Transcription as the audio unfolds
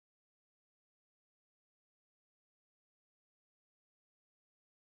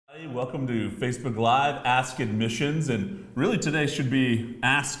Hey, welcome to Facebook Live, Ask Admissions, and really today should be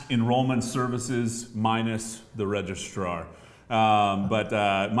Ask Enrollment Services minus the registrar.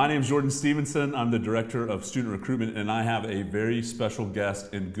 My name is Jordan Stevenson. I'm the Director of Student Recruitment, and I have a very special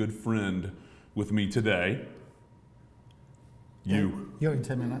guest and good friend with me today. You. You can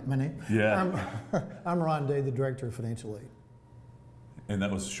tell me my name? Yeah. I'm Ron Day, the Director of Financial Aid. And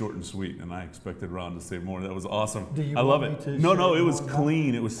that was short and sweet, and I expected Ron to say more. That was awesome. Do you I love want it. me to No, share it was more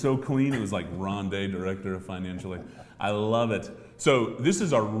clean. It was so clean. It was like Ron Day, Director of Financial Aid. I love it. So this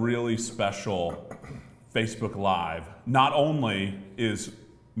is a really special Facebook Live. Not only is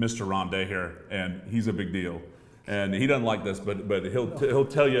Mr. Ron Day here, and he's a big deal, and he doesn't like this, but he'll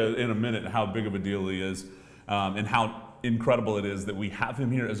tell you in a minute how big of a deal he is, and how incredible it is that we have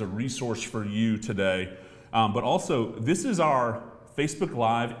him here as a resource for you today. But also, this is our Facebook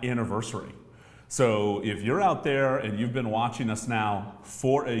Live anniversary. So if you're out there and you've been watching us now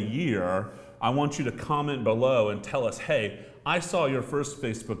for a year, I want you to comment below and tell us, hey, I saw your first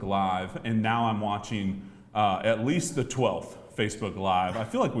Facebook Live and now I'm watching at least the 12th Facebook Live. I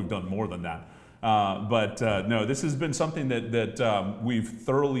feel like we've done more than that. No, this has been something that we've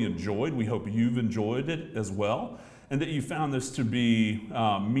thoroughly enjoyed. We hope you've enjoyed it as well, and that you found this to be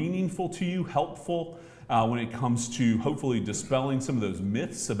meaningful to you, helpful, when it comes to hopefully dispelling some of those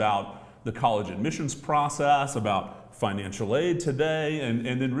myths about the college admissions process, about financial aid today, and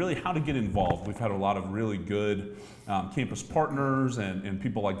then really how to get involved. We've had a lot of really good campus partners and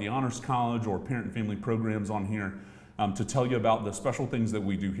people like the Honors College or Parent and Family Programs on here to tell you about the special things that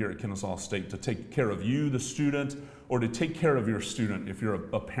we do here at Kennesaw State to take care of you, the student, or to take care of your student if you're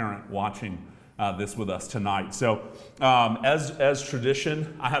a parent watching this with us tonight. So as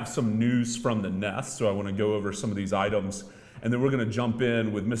tradition, I have some news from the nest, so I want to go over some of these items, and then we're going to jump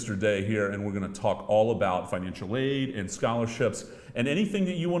in with Mr. Day here, and we're going to talk all about financial aid and scholarships and anything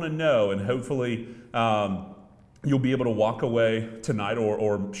that you want to know, and hopefully you'll be able to walk away tonight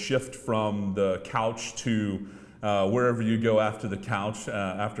or shift from the couch to wherever you go after the couch,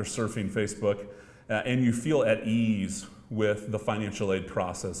 after surfing Facebook, and you feel at ease with the financial aid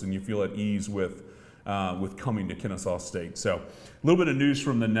process, and you feel at ease with coming to Kennesaw State. So a little bit of news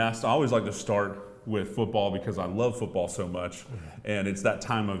from the nest. I always like to start with football because I love football so much, and it's that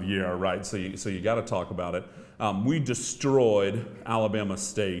time of year, right? So you got to talk about it. We destroyed Alabama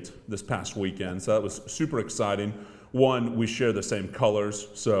State this past weekend, so that was super exciting. One, we share the same colors,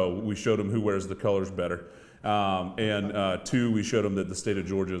 so we showed them who wears the colors better. Two, we showed them that the state of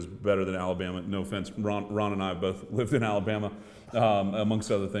Georgia is better than Alabama. No offense, Ron and I both lived in Alabama,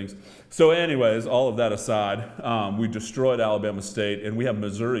 amongst other things. So anyways, all of that aside, we destroyed Alabama State, and we have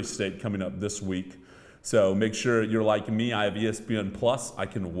Missouri State coming up this week. So make sure you're like me. I have ESPN Plus. I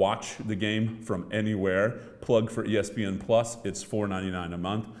can watch the game from anywhere. Plug for ESPN Plus. It's $4.99 a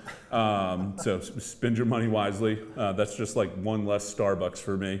month. So spend your money wisely. That's just like one less Starbucks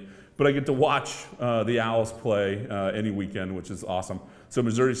for me. But I get to watch the Owls play any weekend, which is awesome. So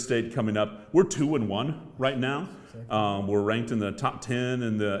Missouri State coming up. We're 2-1 right now. We're ranked in the top 10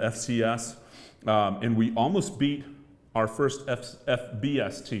 in the FCS. And we almost beat our first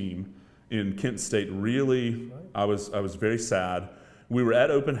FBS team in Kent State. Really, I was very sad. We were at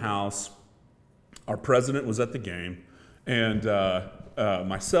open house. Our president was at the game. And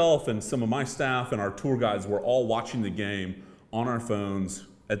myself and some of my staff and our tour guides were all watching the game on our phones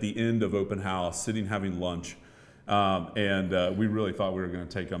at the end of open house, sitting having lunch, we really thought we were going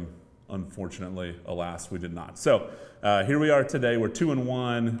to take them. Unfortunately, alas, we did not. So here we are today. We're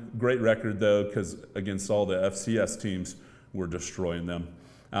 2-1. Great record though, because against all the FCS teams, we're destroying them.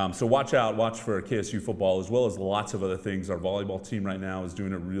 So watch out, watch for KSU football as well as lots of other things. Our volleyball team right now is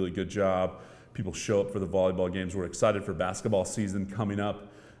doing a really good job. People show up for the volleyball games. We're excited for basketball season coming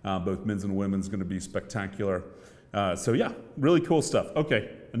up. Both men's and women's going to be spectacular. So yeah, really cool stuff.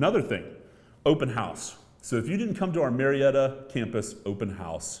 Okay, another thing, open house. So if you didn't come to our Marietta campus open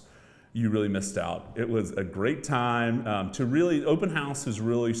house, you really missed out. It was a great time open house is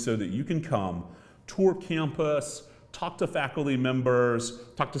really so that you can come, tour campus, talk to faculty members,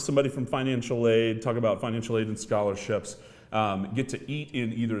 talk to somebody from financial aid, talk about financial aid and scholarships, get to eat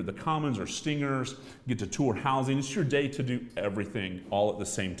in either the Commons or Stingers, get to tour housing. It's your day to do everything all at the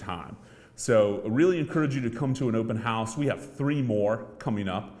same time. So I really encourage you to come to an open house. We have 3 more coming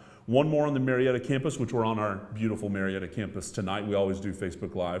up. 1 more on the Marietta campus, which we're on our beautiful Marietta campus tonight. We always do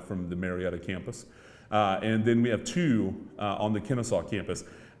Facebook Live from the Marietta campus. And then we have 2 on the Kennesaw campus.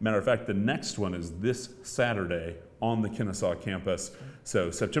 Matter of fact, the next one is this Saturday on the Kennesaw campus. So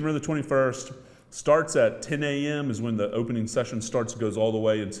September the 21st, starts at 10 a.m. is when the opening session starts, goes all the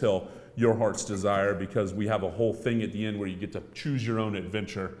way until your heart's desire, because we have a whole thing at the end where you get to choose your own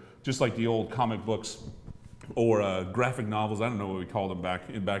adventure, just like the old comic books or graphic novels. I don't know what we called them back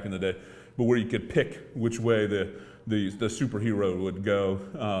in the day, but where you could pick which way the superhero would go.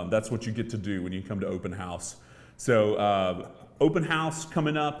 That's what you get to do when you come to open house. So open house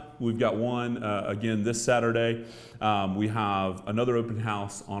coming up. We've got one again this Saturday. We have another open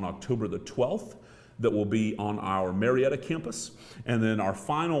house on October the 12th that will be on our Marietta campus. And then our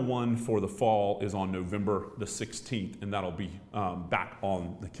final one for the fall is on November the 16th, and that'll be back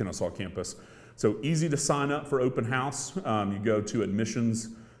on the Kennesaw campus. So easy to sign up for open house. You go to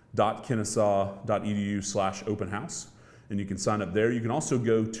admissions.kennesaw.edu/open house, and you can sign up there. You can also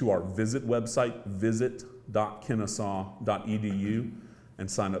go to our visit website, visit.kennesaw.edu,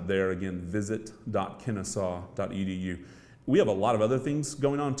 and sign up there. Again, visit.kennesaw.edu. We have a lot of other things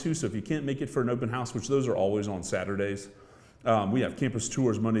going on too, so if you can't make it for an open house, which those are always on Saturdays, we have campus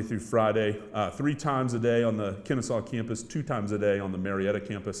tours Monday through Friday, 3 times a day on the Kennesaw campus, 2 times a day on the Marietta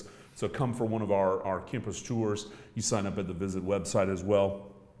campus. So come for one of our campus tours. You sign up at the Visit website as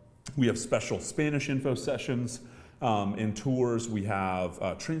well. We have special Spanish info sessions and tours. We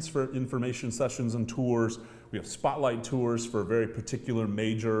have transfer information sessions and tours. We have spotlight tours for very particular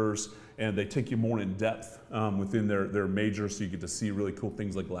majors, and they take you more in depth within their major, so you get to see really cool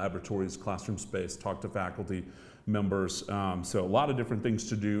things like laboratories, classroom space, talk to faculty members. So a lot of different things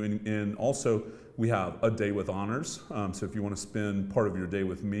to do. And also we have a day with honors. So if you want to spend part of your day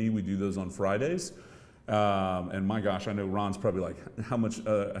with me, we do those on Fridays. And my gosh, I know Ron's probably like, how much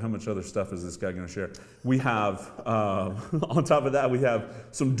other stuff is this guy going to share? We have, on top of that, we have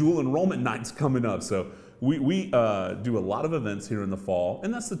some dual enrollment nights coming up. So we do a lot of events here in the fall,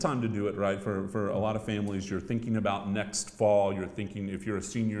 and that's the time to do it, right? For a lot of families, you're thinking about next fall. You're thinking, if you're a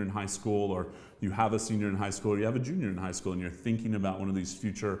senior in high school, or you have a senior in high school, or you have a junior in high school, and you're thinking about one of these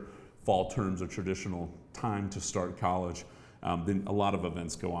future fall terms or traditional time to start college, then a lot of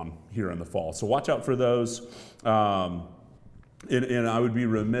events go on here in the fall. So watch out for those. And I would be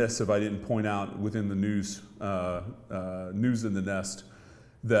remiss if I didn't point out within the news in the nest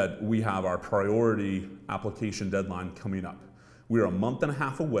that we have our priority application deadline coming up. We're a month and a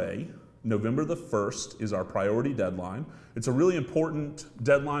half away. November the 1st is our priority deadline. It's a really important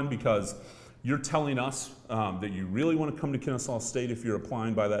deadline because you're telling us that you really want to come to Kennesaw State if you're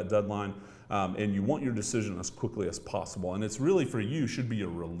applying by that deadline, and you want your decision as quickly as possible. And it's really, for you, should be a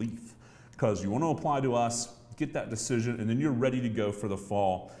relief, because you want to apply to us, get that decision, and then you're ready to go for the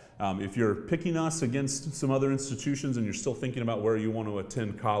fall. If you're picking us against some other institutions and you're still thinking about where you want to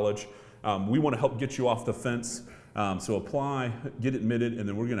attend college, we want to help get you off the fence. So apply, get admitted, and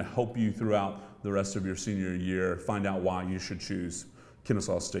then we're going to help you throughout the rest of your senior year find out why you should choose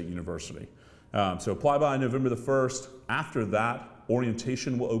Kennesaw State University. So apply by November the 1st. After that,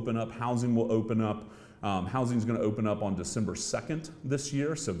 orientation will open up, housing will open up. Housing is going to open up on December 2nd this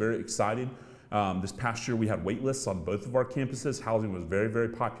year, so very excited. This past year we had wait lists on both of our campuses. Housing was very, very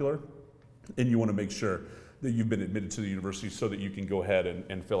popular, and you want to make sure that you've been admitted to the university so that you can go ahead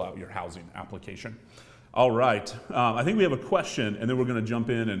and fill out your housing application. All right, I think we have a question, and then we're going to jump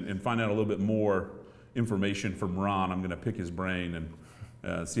in and find out a little bit more information from Ron. I'm going to pick his brain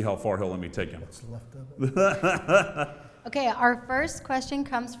and see how far he'll let me take him. What's left of it? Okay, our first question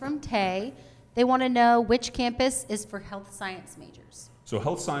comes from Tay. They want to know which campus is for health science majors. So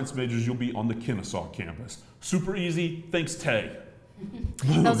health science majors, you'll be on the Kennesaw campus. Super easy. Thanks, Tay.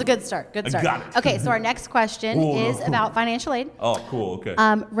 That was a good start. Good start. I got it. Okay, so our next question is about financial aid. Oh, cool. Okay.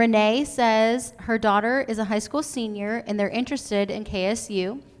 Renee says her daughter is a high school senior and they're interested in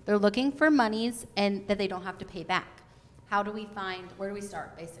KSU. They're looking for monies and that they don't have to pay back. Where do we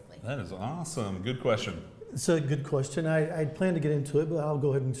start, basically? That is awesome. Good question. It's a good question. I planned to get into it, but I'll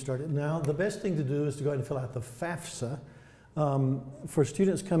go ahead and start it now. The best thing to do is to go ahead and fill out the FAFSA. For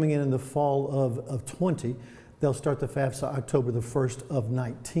students coming in the fall of 20, they'll start the FAFSA October the 1st of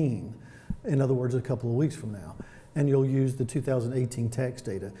 19. In other words, a couple of weeks from now. And you'll use the 2018 tax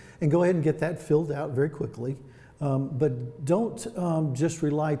data. And go ahead and get that filled out very quickly. But don't just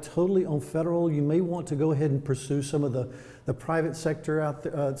rely totally on federal. You may want to go ahead and pursue some of the private sector out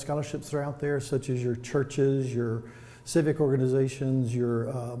there, scholarships that are out there, such as your churches, your civic organizations,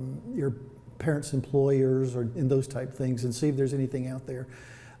 your parents' employers, and those type things, and see if there's anything out there.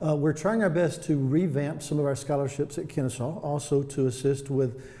 We're trying our best to revamp some of our scholarships at Kennesaw, also to assist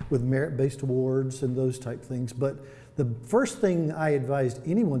with merit-based awards and those type things. But the first thing I advised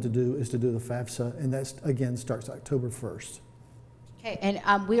anyone to do is to do the FAFSA, and that, again, starts October 1st. Okay,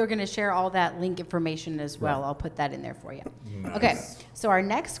 and we are going to share all that link information as well. Right. I'll put that in there for you. Nice. Okay, so our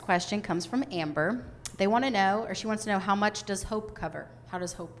next question comes from Amber. They want to know, or she wants to know, how much does HOPE cover? How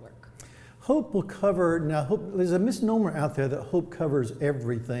does Hope work? Hope will cover, now Hope, there's a misnomer out there that Hope covers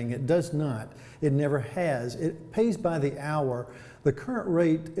everything. It does not. It never has. It pays by the hour. The current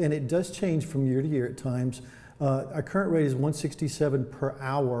rate, and it does change from year to year at times, our current rate is $167 per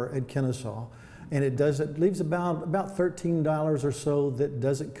hour at Kennesaw. And it leaves about $13 or so that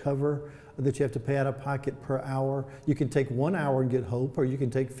doesn't cover, that you have to pay out of pocket per hour. You can take 1 hour and get Hope, or you can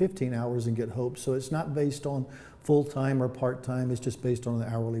take 15 hours and get Hope. So it's not based on full-time or part-time, it's just based on the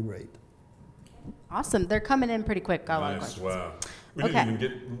hourly rate. Awesome. They're coming in pretty quick. Got a lot of Nice, questions. wow. We Okay. didn't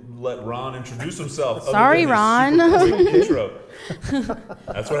even let Ron introduce himself. Sorry, Ron. Intro.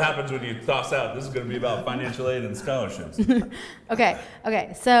 That's what happens when you toss out, this is going to be about financial aid and scholarships. Okay.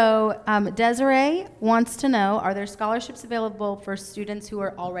 So Desiree wants to know, are there scholarships available for students who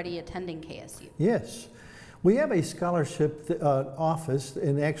are already attending KSU? Yes. We have a scholarship office,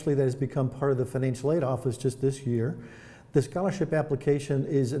 and actually that has become part of the financial aid office just this year. The scholarship application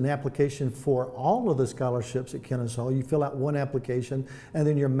is an application for all of the scholarships at Kennesaw. You fill out one application, and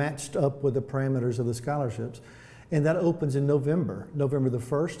then you're matched up with the parameters of the scholarships. And that opens in November. November the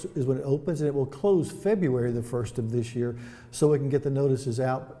 1st is when it opens, and it will close February the 1st of this year, so we can get the notices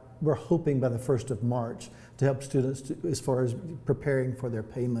out. We're hoping by the 1st of March to help students as far as preparing for their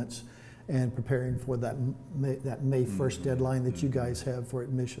payments and preparing for that May 1st deadline that you guys have for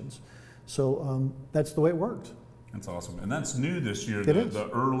admissions. So that's the way it works. That's awesome. And that's new this year, It is. the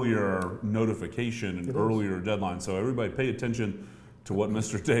earlier notification and It earlier deadline. So everybody pay attention to what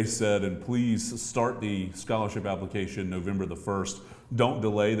Mr. Day said, and please start the scholarship application November the 1st. Don't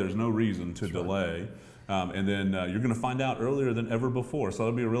delay. There's no reason to delay. And then you're going to find out earlier than ever before. So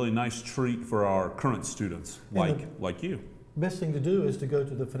that'll be a really nice treat for our current students like you. Best thing to do is to go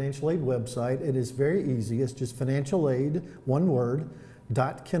to the financial aid website. It is very easy. It's just financial aid, one word,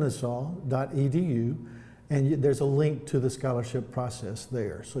 .kennesaw.edu. And there's a link to the scholarship process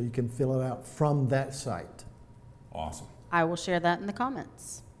there, so you can fill it out from that site. Awesome. I will share that in the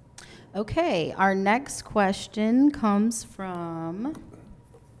comments. Okay, our next question comes from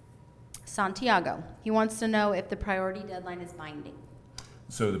Santiago. He wants to know if the priority deadline is binding.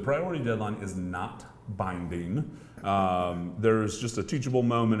 So the priority deadline is not binding. There's just a teachable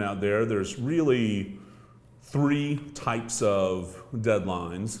moment out there. There's really 3 types of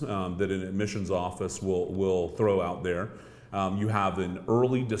deadlines that an admissions office will throw out there. You have an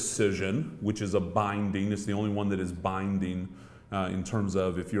early decision, which is a binding. It's the only one that is binding in terms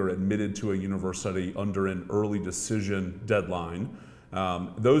of if you're admitted to a university under an early decision deadline.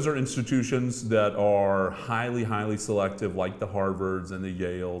 Those are institutions that are highly, highly selective, like the Harvards and the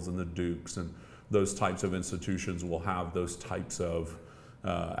Yales and the Dukes, and those types of institutions will have those types of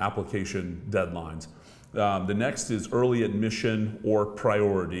application deadlines. The next is early admission or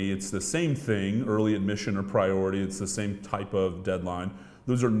priority. It's the same thing, early admission or priority. It's the same type of deadline.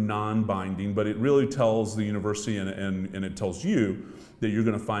 Those are non-binding, but it really tells the university and it tells you that you're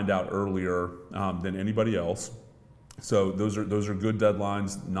going to find out earlier than anybody else. So those are good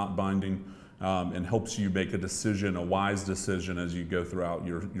deadlines, not binding, and helps you make a decision, a wise decision as you go throughout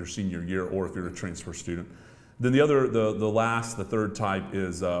your senior year, or if you're a transfer student. Then the third type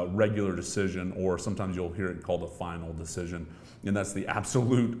is a regular decision, or sometimes you'll hear it called a final decision. And that's the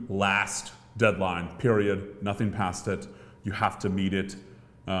absolute last deadline, period. Nothing past it. You have to meet it.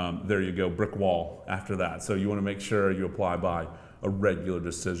 There you go, brick wall after that. So you want to make sure you apply by a regular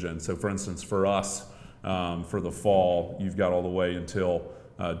decision. So for instance, for us, for the fall, you've got all the way until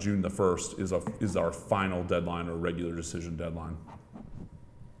June the 1st is our final deadline or regular decision deadline.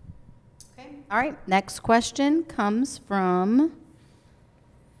 All right, next question comes from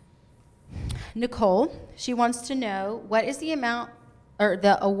Nicole. She wants to know, what is the amount or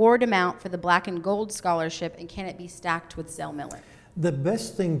the award amount for the Black and Gold Scholarship, and can it be stacked with Zell Miller? The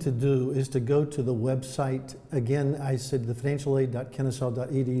best thing to do is to go to the website. Again, I said the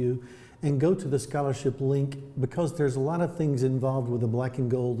financialaid.kennesaw.edu, and go to the scholarship link, because there's a lot of things involved with the Black and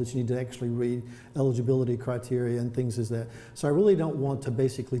Gold that you need to actually read, eligibility criteria and things as that. So I really don't want to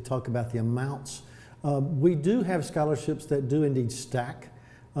basically talk about the amounts. We do have scholarships that do indeed stack.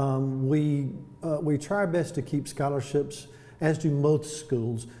 We try our best to keep scholarships, as do most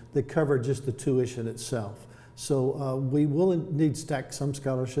schools, that cover just the tuition itself. So we will indeed stack some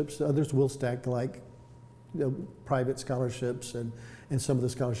scholarships. Others will stack, like private scholarships and some of the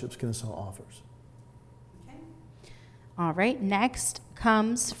scholarships Kennesaw offers. Okay. All right, next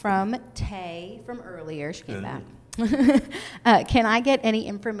comes from Tay from earlier. She came back. Can I get any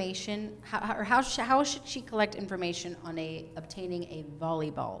information, how should she collect information on obtaining a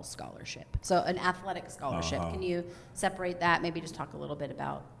volleyball scholarship? So an athletic scholarship. Can you separate that? Maybe just talk a little bit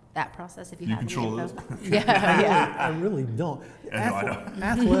about that process if you You have control any info. those? Yeah. I really don't. I know, I know.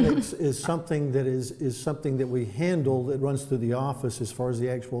 Athletics is something that is something that we handle that runs through the office as far as the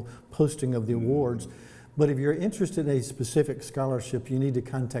actual posting of the awards. But if you're interested in a specific scholarship, you need to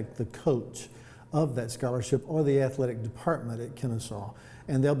contact the coach of that scholarship or the athletic department at Kennesaw,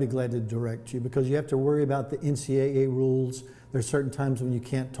 and they'll be glad to direct you, because you have to worry about the NCAA rules. There's certain times when you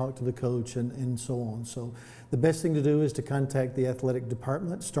can't talk to the coach and so on. So the best thing to do is to contact the athletic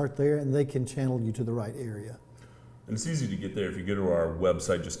department, start there, and they can channel you to the right area. And it's easy to get there. If you go to our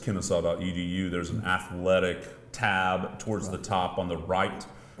website, just kennesaw.edu, there's an athletic tab towards the top on the right.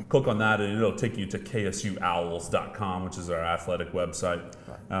 Click on that and it'll take you to ksuowls.com, which is our athletic website.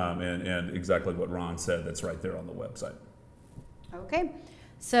 And exactly what Ron said, that's right there on the website. Okay,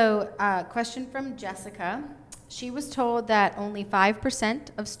 so question from Jessica. She was told that only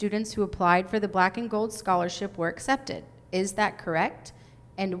 5% of students who applied for the Black and Gold Scholarship were accepted. Is that correct?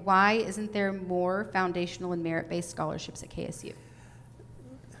 And why isn't there more foundational and merit-based scholarships at KSU?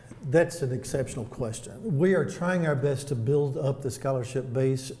 That's an exceptional question. We are trying our best to build up the scholarship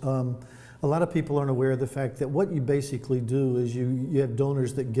base. A lot of people aren't aware of the fact that what you basically do is you have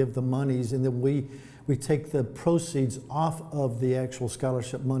donors that give the monies, and then we take the proceeds off of the actual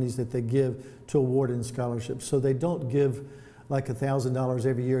scholarship monies that they give to award in scholarships. So they don't give like $1,000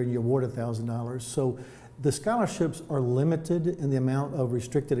 every year and you award $1,000. So the scholarships are limited in the amount of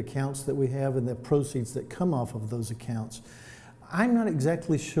restricted accounts that we have and the proceeds that come off of those accounts. I'm not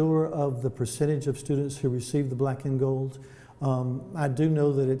exactly sure of the percentage of students who receive the Black and Gold. I do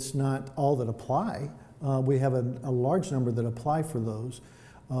know that it's not all that apply. We have a large number that apply for those.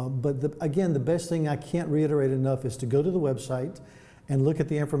 But again, the best thing, I can't reiterate enough, is to go to the website and look at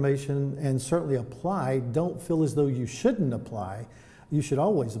the information and certainly apply. Don't feel as though you shouldn't apply. You should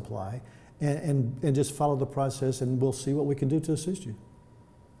always apply, and just follow the process, and we'll see what we can do to assist you.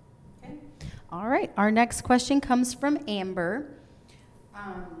 Okay. All right, our next question comes from Amber.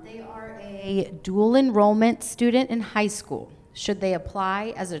 They are a dual enrollment student in high school. Should they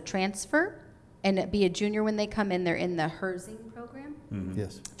apply as a transfer and be a junior when they come in? They're in the Herzing program? Mm-hmm.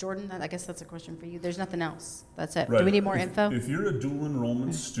 Yes. Jordan, I guess that's a question for you. There's nothing else. That's it. Right. Do we need more info? If you're a dual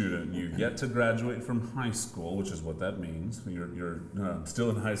enrollment student, you get to graduate from high school, which is what that means. You're still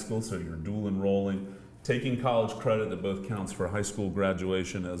in high school, so you're dual enrolling, taking college credit that both counts for high school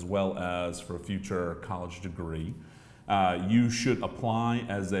graduation as well as for a future college degree. You should apply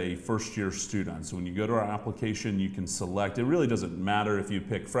as a first-year student. So when you go to our application, you can select. It really doesn't matter if you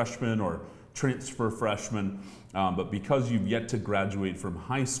pick freshman or transfer freshman, but because you've yet to graduate from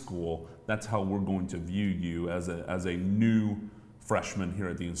high school, that's how we're going to view you, as a new freshman here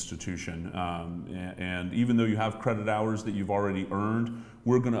at the institution. And even though you have credit hours that you've already earned,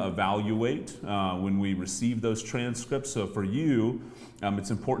 we're going to evaluate when we receive those transcripts. So for you,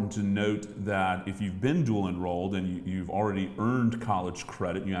 it's important to note that if you've been dual enrolled and you've already earned college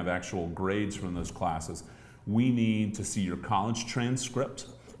credit, you have actual grades from those classes, we need to see your college transcript.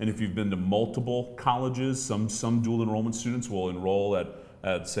 And if you've been to multiple colleges, some dual enrollment students will enroll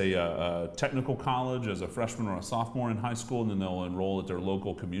at say a technical college as a freshman or a sophomore in high school, and then they'll enroll at their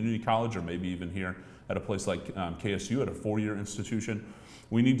local community college, or maybe even here at a place like KSU at a four-year institution.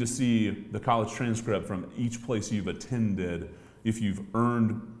 We need to see the college transcript from each place you've attended if you've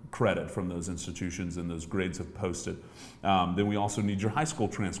earned credit from those institutions and those grades have posted. Then we also need your high school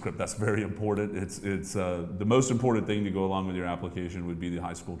transcript. That's very important. It's the most important thing to go along with your application would be the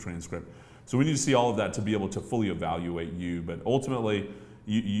high school transcript. So we need to see all of that to be able to fully evaluate you. But ultimately,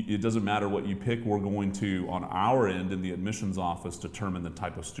 it doesn't matter what you pick. We're going to, on our end in the admissions office, determine the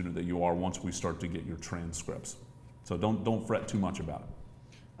type of student that you are once we start to get your transcripts. So don't fret too much about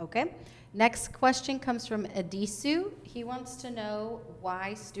it. Okay. Next question comes from Adisu. He wants to know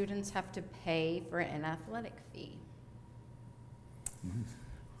why students have to pay for an athletic fee.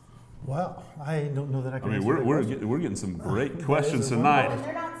 Well, I don't know that I can. I mean, answer we're getting some great questions tonight. And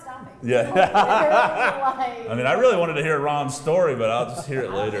they're not stopping. Yeah. I mean, I really wanted to hear Ron's story, but I'll just hear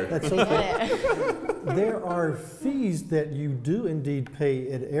it later. That's okay. There are fees that you do indeed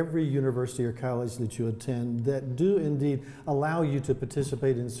pay at every university or college that you attend that do indeed allow you to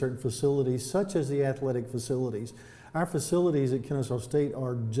participate in certain facilities, such as the athletic facilities. Our facilities at Kennesaw State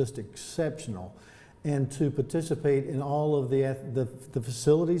are just exceptional. And to participate in all of the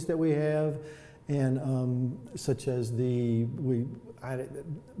facilities that we have, and such as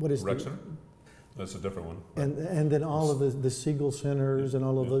what is Rec the, Center? That's a different one. and then all of the Siegel centers and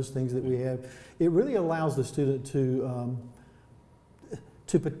all of those things that we have, it really allows the student to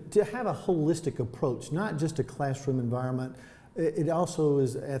have a holistic approach, not just a classroom environment, It also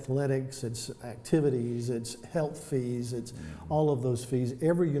is athletics, it's activities, it's health fees, it's all of those fees.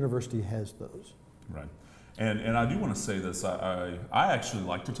 Every university has those. Right. And I do want to say this, I actually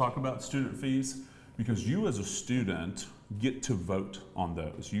like to talk about student fees because you as a student get to vote on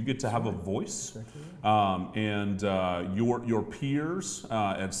those. You get to have a voice, and your peers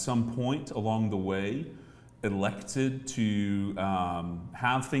at some point along the way elected to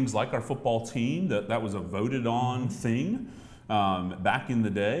have things like our football team. That was a voted on thing back in the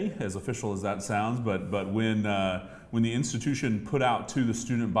day, as official as that sounds. But when the institution put out to the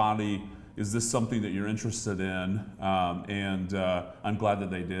student body, is this something that you're interested in? And I'm glad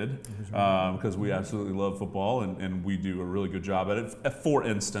that they did, because we absolutely love football and we do a really good job at it. For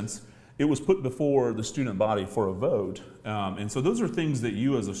instance, it was put before the student body for a vote. And so those are things that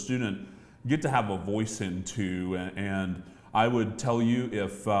you as a student get to have a voice into. And I would tell you,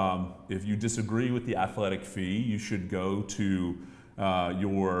 if you disagree with the athletic fee, you should go to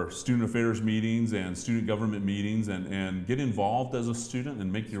your student affairs meetings and student government meetings and get involved as a student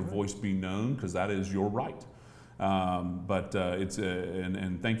and make your voice be known, because that is your right. And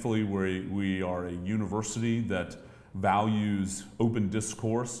thankfully we are a university that values open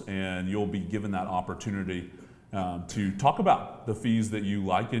discourse, and you'll be given that opportunity to talk about the fees that you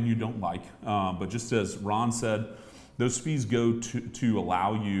like and you don't like. But just as Ron said, those fees go to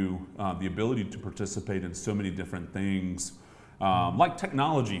allow you the ability to participate in so many different things. Like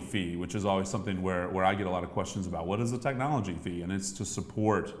technology fee, which is always something where I get a lot of questions about. What is a technology fee? And it's to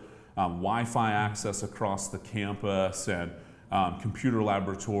support Wi-Fi access across the campus and computer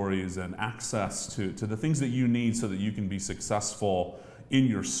laboratories and access to the things that you need so that you can be successful in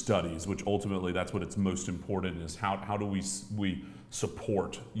your studies, which ultimately that's what it's most important is how do we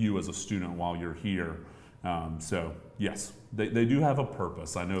support you as a student while you're here. So yes, they do have a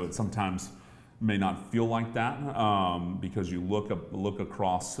purpose. I know it sometimes may not feel like that because you look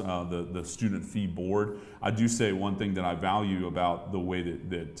across the student fee board. I do say one thing that I value about the way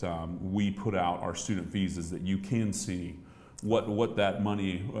that we put out our student fees is that you can see what that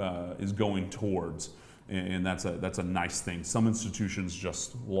money is going towards, and that's a nice thing. Some institutions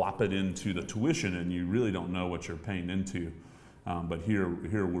just lop it into the tuition and you really don't know what you're paying into, but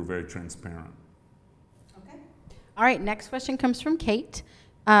here we're very transparent. Okay. All right, next question comes from Kate.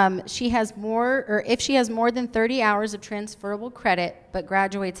 If she has more than 30 hours of transferable credit but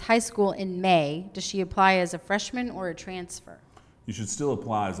graduates high school in May, does she apply as a freshman or a transfer? You should still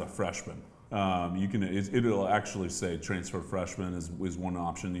apply as a freshman. It'll actually say transfer freshman is one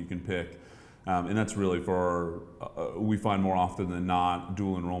option you can pick, and that's really for we find more often than not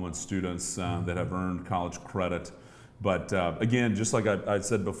dual enrollment students that have earned college credit. But again, just like I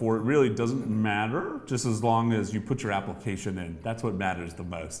said before, it really doesn't matter, just as long as you put your application in. That's what matters the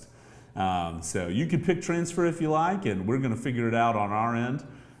most. So you can pick transfer if you like, and we're going to figure it out on our end.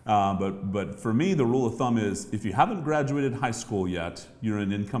 But for me, the rule of thumb is if you haven't graduated high school yet, you're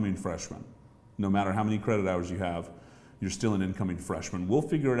an incoming freshman. No matter how many credit hours you have, you're still an incoming freshman. We'll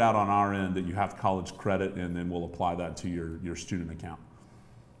figure it out on our end that you have college credit, and then we'll apply that to your student account.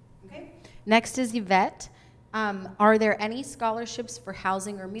 Okay. Next is Yvette. Are there any scholarships for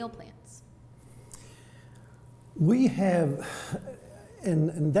housing or meal plans? We have,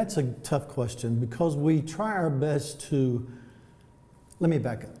 and that's a tough question because we try our best to, let me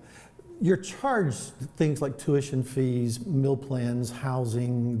back up. You're charged things like tuition fees, meal plans,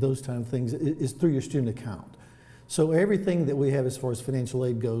 housing, those kind of things is through your student account. So everything that we have as far as financial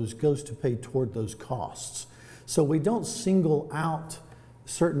aid goes to pay toward those costs. So we don't single out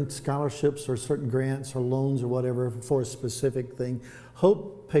certain scholarships or certain grants or loans or whatever for a specific thing.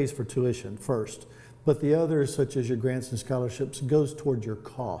 Hope pays for tuition first, but the others, such as your grants and scholarships, goes toward your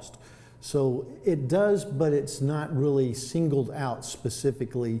cost. So it does, but it's not really singled out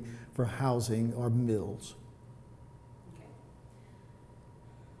specifically for housing or meals.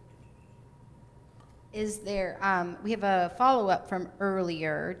 Is there, we have a follow-up from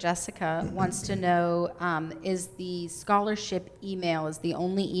earlier. Jessica wants to know, is the scholarship email is the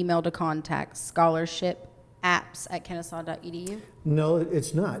only email to contact scholarshipapps@kennesaw.edu? No,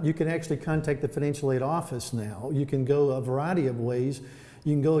 it's not. You can actually contact the financial aid office now. You can go a variety of ways.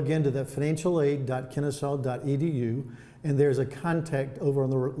 You can go again to that financialaid.kennesaw.edu, and there's a contact over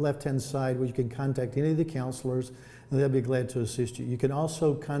on the left-hand side where you can contact any of the counselors, and they'll be glad to assist you. You can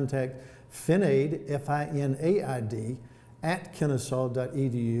also contact FINAID, FINAID,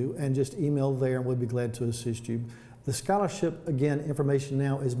 @kennesaw.edu, and just email there, and we'll be glad to assist you. The scholarship, again, information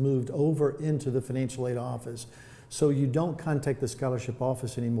now is moved over into the financial aid office. So you don't contact the scholarship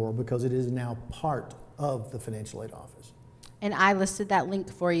office anymore because it is now part of the financial aid office. And I listed that link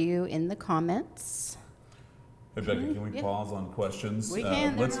for you in the comments. Hey, Becky, can we pause on questions? We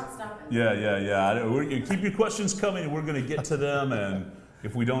can. They're not stopping. Yeah. Keep your questions coming, and we're going to get to them. And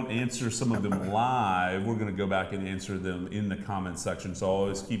if we don't answer some of them live, we're going to go back and answer them in the comments section. So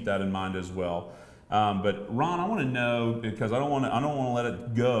always keep that in mind as well. But Ron, I want to know, because I don't want to let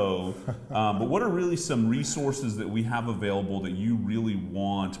it go. But what are really some resources that we have available that you really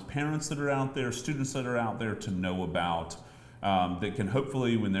want parents that are out there, students that are out there to know about? That can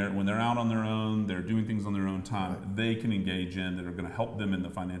hopefully, when they're out on their own, they're doing things on their own time, they can engage in, that are going to help them in the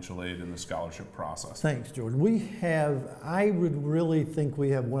financial aid and the scholarship process. Thanks, Jordan. I would really think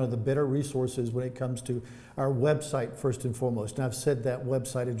we have one of the better resources when it comes to our website, first and foremost. And I've said that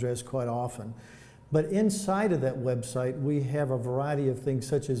website address quite often. But inside of that website, we have a variety of things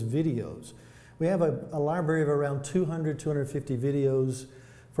such as videos. We have a library of around 200, 250 videos.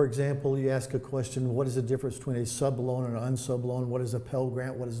 For example, you ask a question, what is the difference between a sub-loan and an unsub loan? What is a Pell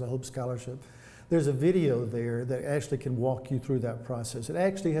Grant? What is a Hope Scholarship? There's a video there that actually can walk you through that process. It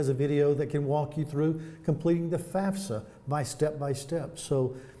actually has a video that can walk you through completing the FAFSA by step.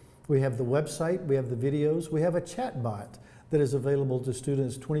 So we have the website, we have the videos, we have a chat bot that is available to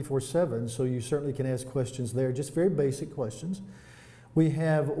students 24/7, so you certainly can ask questions there, just very basic questions. We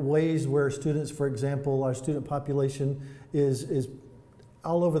have ways where students, for example, our student population is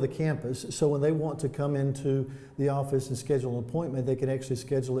all over the campus, so when they want to come into the office and schedule an appointment, they can actually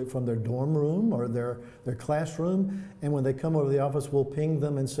schedule it from their dorm room or their classroom, and when they come over to the office, we'll ping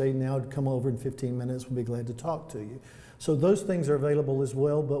them and say, now come over in 15 minutes, we'll be glad to talk to you. So those things are available as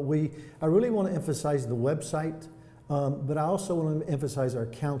well, but I really want to emphasize the website, but I also want to emphasize our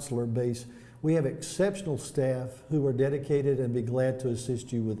counselor base. We have exceptional staff who are dedicated and be glad to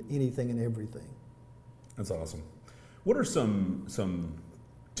assist you with anything and everything. That's awesome. What are some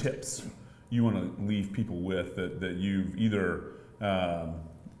tips you want to leave people with that you've either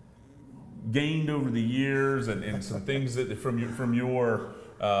gained over the years, and some things that from your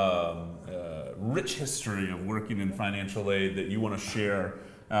rich history of working in financial aid that you want to share?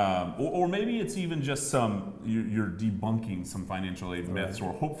 Or maybe it's even just you're debunking some financial aid myths,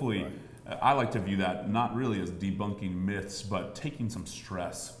 or hopefully, I like to view that not really as debunking myths, but taking some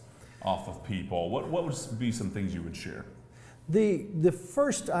stress off of people. What would be some things you would share? The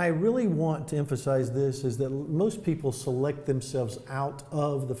first, I really want to emphasize this, is that most people select themselves out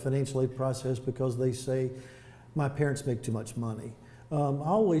of the financial aid process because they say, my parents make too much money. I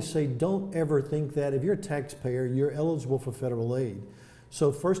always say, don't ever think that. If you're a taxpayer, you're eligible for federal aid.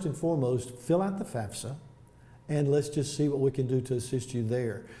 So first and foremost, fill out the FAFSA, and let's just see what we can do to assist you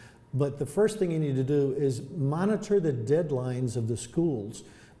there. But the first thing you need to do is monitor the deadlines of the schools,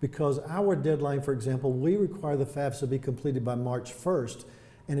 because our deadline, for example, we require the FAFSA be completed by March 1st,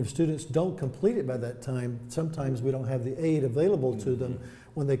 and if students don't complete it by that time, sometimes we don't have the aid available to them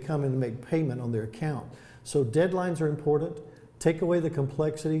when they come in to make payment on their account. So deadlines are important. Take away the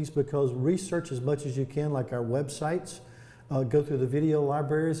complexities, because research as much as you can, like our websites, go through the video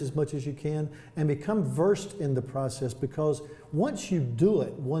libraries as much as you can, and become versed in the process, because once you do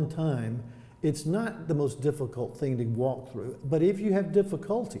it one time, it's not the most difficult thing to walk through. But if you have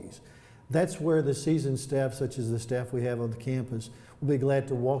difficulties, that's where the seasoned staff, such as the staff we have on the campus, will be glad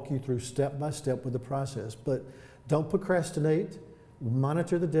to walk you through step by step with the process. But don't procrastinate,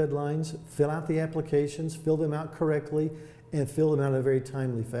 monitor the deadlines, fill out the applications, fill them out correctly, and fill them out in a very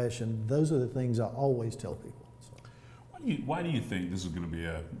timely fashion. Those are the things I always tell people. So. Why do you think, this is going to be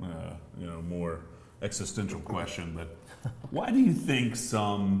a more existential question, but why do you think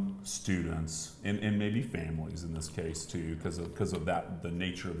some students, and maybe families in this case too, because of that, the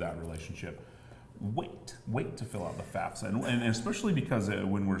nature of that relationship, wait to fill out the FAFSA, and especially because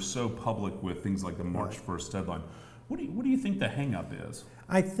when we're so public with things like the March 1st deadline, what do you think the hang up is?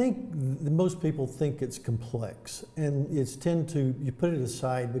 I think most people think it's complex, and you put it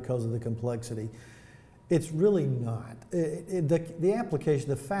aside because of the complexity. It's really not. The application,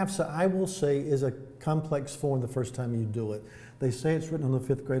 the FAFSA, I will say, is a complex form the first time you do it. They say it's written on the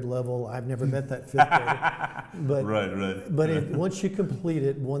 5th grade level. I've never met that 5th grader. But, right. But once you complete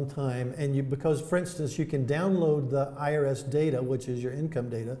it one time, because for instance, you can download the IRS data, which is your income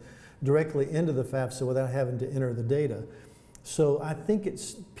data, directly into the FAFSA without having to enter the data. So I think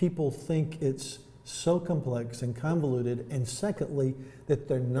people think it's so complex and convoluted, and secondly, that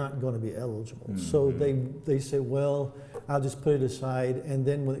they're not going to be eligible. Mm-hmm. So they say, well, I'll just put it aside, and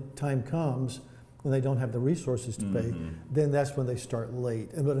then when the time comes, when they don't have the resources to pay, then that's when they start late.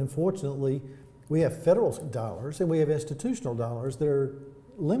 But unfortunately, we have federal dollars and we have institutional dollars that are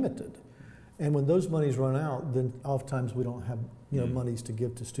limited. And when those monies run out, then oftentimes we don't have monies to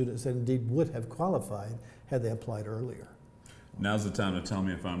give to students that indeed would have qualified had they applied earlier. Now's the time to tell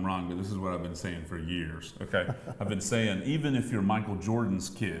me if I'm wrong, but this is what I've been saying for years, okay? I've been saying, even if you're Michael Jordan's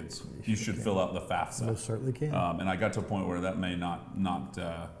kids, you should fill out the FAFSA. Most certainly can. And I got to a point where that may not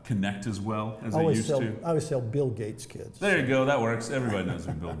connect as well as it used to. I always sell Bill Gates' kids. There you go, that works. Everybody knows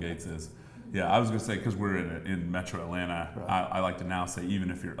who Bill Gates is. Yeah, I was going to say, because we're in Metro Atlanta, right. I like to now say, even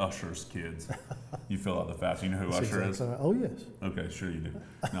if you're Usher's kids, you fill out the FAFSA. You know who Usher is? Oh, yes. Okay, sure you do.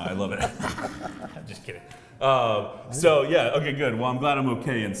 No, I love it. I'm just kidding. So, yeah, okay, good. Well, I'm glad I'm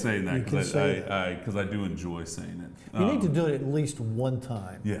okay in saying that, because I do enjoy saying it. You need to do it at least one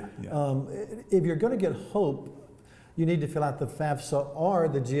time. Yeah. If you're going to get HOPE, you need to fill out the FAFSA or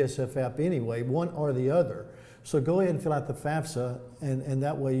the GSF app anyway, one or the other. So go ahead and fill out the FAFSA, and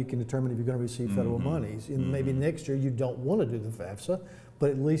that way you can determine if you're going to receive federal monies. And maybe next year you don't want to do the FAFSA, but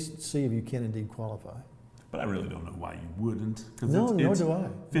at least see if you can indeed qualify. But I really don't know why you wouldn't. No, nor do I.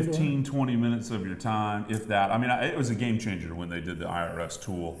 15, 20 minutes of your time, if that. I mean, it was a game changer when they did the IRS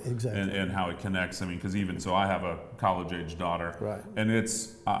tool. Exactly. And how it connects. I mean, because even so, I have a college-age daughter. Right. And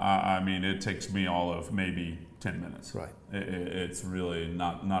I mean, it takes me all of maybe 10 minutes. Right. It's really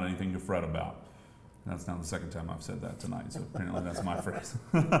not anything to fret about. That's now the second time I've said that tonight, so apparently that's my phrase.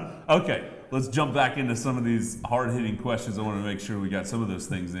 Okay, let's jump back into some of these hard-hitting questions. I want to make sure we got some of those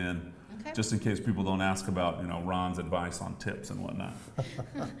things in, just in case people don't ask about, Ron's advice on tips and whatnot.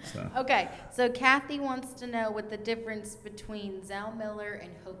 Okay, so Kathy wants to know what the difference between Zell Miller and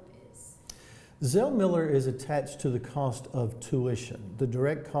HOPE is. Zell Miller is attached to the cost of tuition, the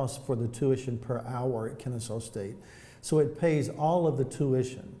direct cost for the tuition per hour at Kennesaw State. So it pays all of the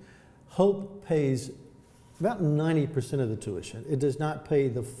tuition. HOPE pays about 90% of the tuition. It does not pay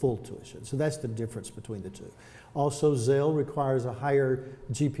the full tuition. So that's the difference between the two. Also, Zell requires a higher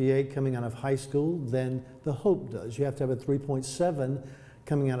GPA coming out of high school than the HOPE does. You have to have a 3.7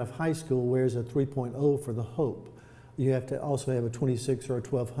 coming out of high school, whereas a 3.0 for the HOPE. You have to also have a 26 or a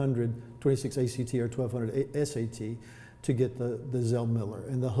 1200, 26 ACT or 1200 SAT to get the Zell Miller.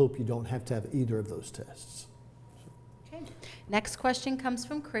 And the HOPE, you don't have to have either of those tests. Next question comes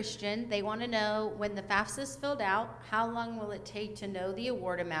from Christian. They want to know, when the FAFSA is filled out, how long will it take to know the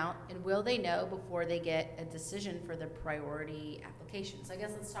award amount, and will they know before they get a decision for the priority application? So I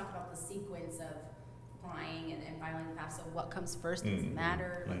guess let's talk about the sequence of applying and filing the FAFSA. What comes first? Does it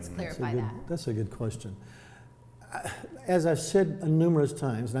matter? Let's clarify that. That's a good question. As I've said numerous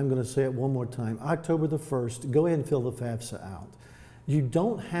times, and I'm going to say it one more time, October the 1st, go ahead and fill the FAFSA out. You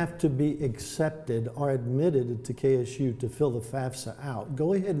don't have to be accepted or admitted to KSU to fill the FAFSA out.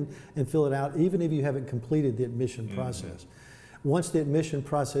 Go ahead and fill it out, even if you haven't completed the admission process. Once the admission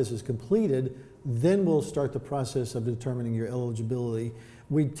process is completed, then we'll start the process of determining your eligibility.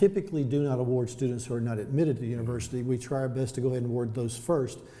 We typically do not award students who are not admitted to the university. We try our best to go ahead and award those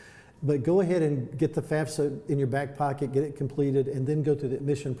first. But go ahead and get the FAFSA in your back pocket, get it completed, and then go through the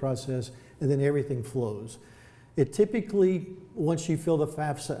admission process, and then everything flows. It typically, once you fill the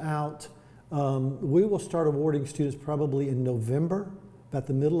FAFSA out, we will start awarding students probably in November, about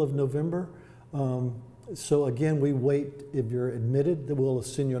the middle of November. So again, we wait, if you're admitted, then we'll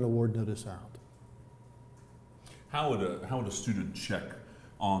send you an award notice out. How would a student check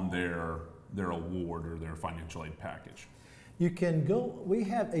on their award or their financial aid package? You can go, we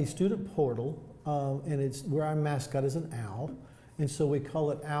have a student portal, and it's where our mascot is an owl. And so we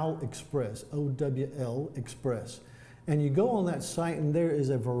call it OWL Express, OWL Express. And you go on that site, and there is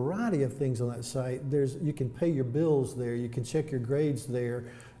a variety of things on that site. You can pay your bills there, you can check your grades there,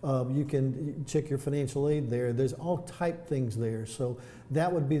 you can check your financial aid there. There's all type things there. So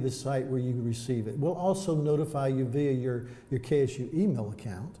that would be the site where you receive it. We'll also notify you via your KSU email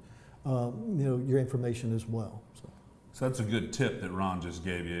account, your information as well. So that's a good tip that Ron just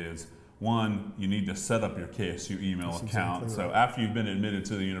gave you is, one, you need to set up your KSU email account. Exactly right. So after you've been admitted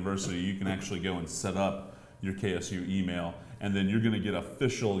to the university, you can actually go and set up your KSU email, and then you're going to get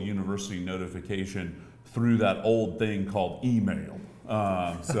official university notification through that old thing called email.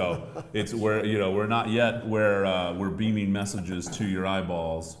 So it's where, we're not yet where we're beaming messages to your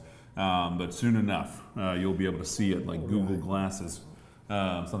eyeballs, but soon enough you'll be able to see it like Google Glasses.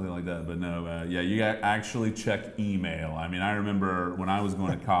 Something like that, but no, you actually check email. I mean, I remember when I was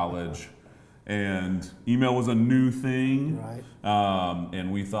going to college, and email was a new thing, right.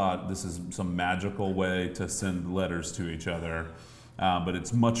 And we thought this is some magical way to send letters to each other, but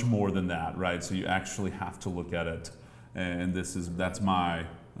it's much more than that, right? So you actually have to look at it, and that's my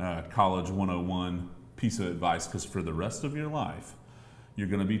college 101 piece of advice, because for the rest of your life, you're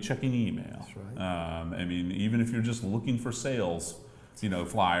going to be checking email. That's right. I mean, even if you're just looking for sales,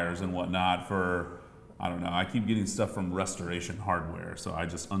 flyers and whatnot for, I don't know. I keep getting stuff from Restoration Hardware, so I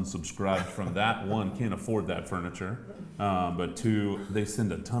just unsubscribed from that. One, can't afford that furniture, but two, they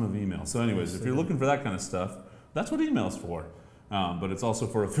send a ton of emails. So anyways, if you're looking for that kind of stuff, that's what email's for. But it's also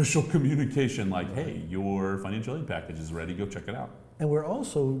for official communication, like, hey, your financial aid package is ready, go check it out. And we're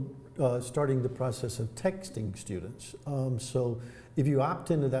also starting the process of texting students. So if you opt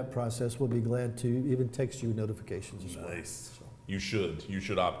into that process, we'll be glad to even text you notifications as well. Nice. So. You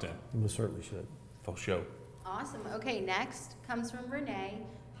should opt in. We certainly should. For sure. Awesome. Okay, next comes from Renee.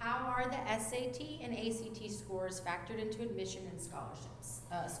 How are the SAT and ACT scores factored into admission and scholarships,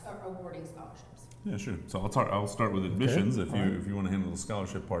 awarding scholarships? Yeah, sure. So I'll start with admissions if you want to handle the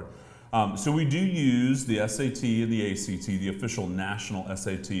scholarship part. So we do use the SAT and the ACT, the official national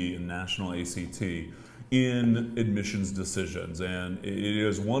SAT and national ACT, in admissions decisions, and it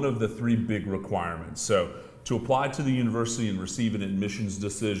is one of the 3 big requirements. So to apply to the university and receive an admissions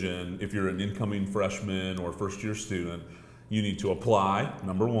decision, if you're an incoming freshman or first-year student, you need to apply,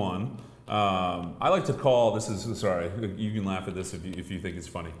 number 1. I like to call, sorry, you can laugh at this if you think it's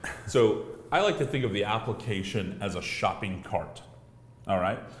funny. So I like to think of the application as a shopping cart, all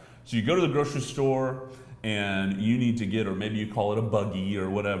right? So you go to the grocery store and you need to get, or maybe you call it a buggy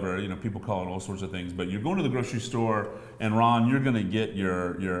or whatever, you know, people call it all sorts of things, but you're going to the grocery store and Ron, you're gonna get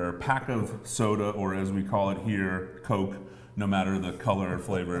your pack of soda, or as we call it here, Coke, no matter the color or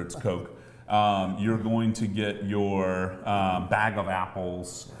flavor, it's Coke. You're going to get your bag of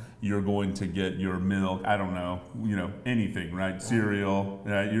apples, you're going to get your milk, I don't know, anything, right? Cereal,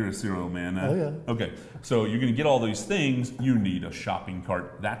 right? You're a cereal man. Oh, yeah. Okay, so you're gonna get all these things, you need a shopping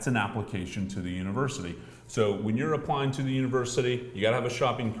cart. That's an application to the university. So when you're applying to the university, you gotta have a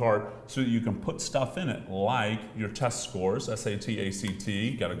shopping cart so that you can put stuff in it, like your test scores, SAT,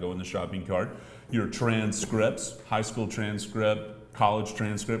 ACT, gotta go in the shopping cart, your transcripts, high school transcript, college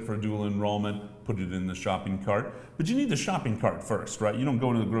transcript for dual enrollment, put it in the shopping cart. But you need the shopping cart first, right? You don't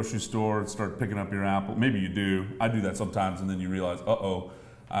go into the grocery store and start picking up your apple. Maybe you do. I do that sometimes, and then you realize, uh-oh,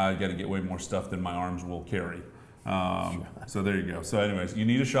 I got to get way more stuff than my arms will carry. So there you go. So anyways, you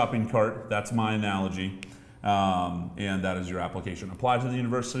need a shopping cart. That's my analogy. And that is your application. Apply to the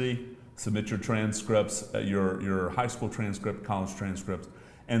university, submit your transcripts, your high school transcript, college transcripts,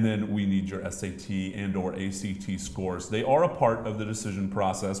 and then we need your SAT and or ACT scores. They are a part of the decision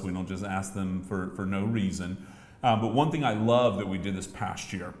process. We don't just ask them for no reason. But one thing I love that we did this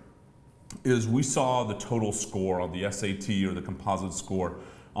past year is we saw the total score on the SAT or the composite score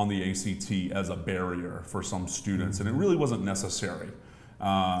on the ACT as a barrier for some students, and it really wasn't necessary.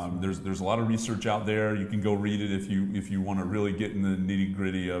 There's a lot of research out there. You can go read it if you want to really get in the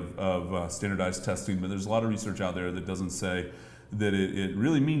nitty-gritty of standardized testing, but there's a lot of research out there that doesn't say that it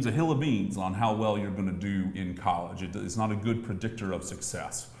really means a hill of beans on how well you're going to do in college. It's not a good predictor of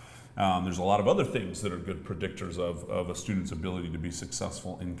success. There's a lot of other things that are good predictors of a student's ability to be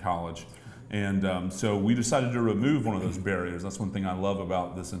successful in college. And so we decided to remove one of those barriers. That's one thing I love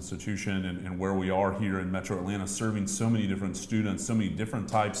about this institution and where we are here in Metro Atlanta, serving so many different students, so many different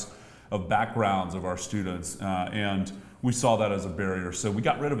types of backgrounds of our students. And we saw that as a barrier, so we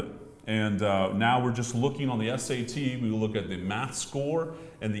got rid of it. And now we're just looking on the SAT, we will look at the math score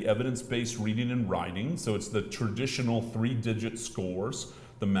and the evidence-based reading and writing. So it's the traditional 3-digit scores,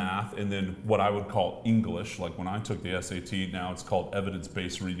 the math, and then what I would call English. Like when I took the SAT, now it's called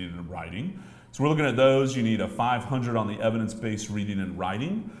evidence-based reading and writing. So we're looking at those. You need a 500 on the evidence-based reading and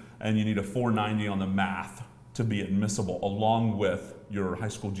writing, and you need a 490 on the math to be admissible, along with your high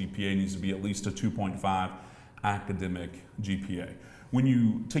school GPA needs to be at least a 2.5 academic GPA. When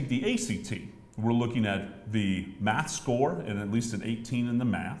you take the ACT, we're looking at the math score and at least an 18 in the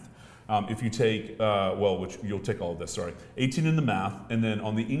math. If you take, which you'll take all of this, sorry, 18 in the math, and then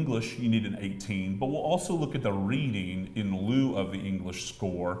on the English, you need an 18, but we'll also look at the reading in lieu of the English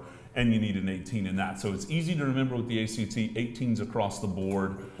score, and you need an 18 in that. So it's easy to remember with the ACT, 18's across the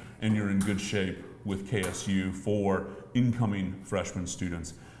board, and you're in good shape with KSU for incoming freshman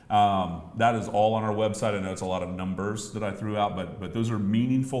students. That is all on our website. I know it's a lot of numbers that I threw out, but those are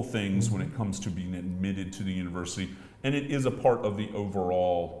meaningful things when it comes to being admitted to the university, and it is a part of the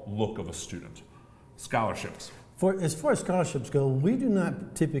overall look of a student. Scholarships. As far as scholarships go, we do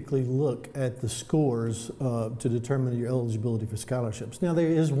not typically look at the scores to determine your eligibility for scholarships. Now there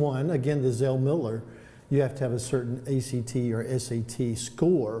is one, again, the Zell Miller. You have to have a certain ACT or SAT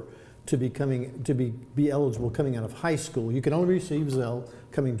score to be eligible coming out of high school. You can only receive Zell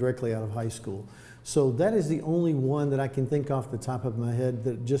coming directly out of high school. So that is the only one that I can think off the top of my head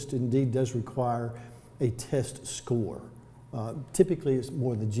that just indeed does require a test score. Typically it's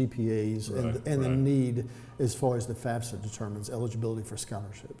more the GPAs and the need as far as the FAFSA determines eligibility for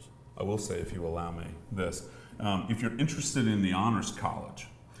scholarships. I will say, if you allow me this, if you're interested in the Honors College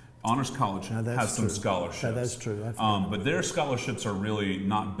has some scholarships. That's true. But their scholarships are really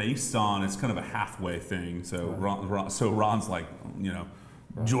not based on, it's kind of a halfway thing. So Ron's like,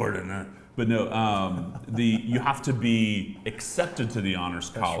 Jordan. But no, you have to be accepted to the Honors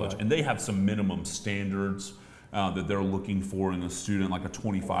College, and they have some minimum standards that they're looking for in a student, like a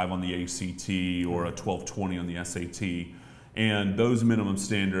 25 on the ACT or a 1220 on the SAT. And those minimum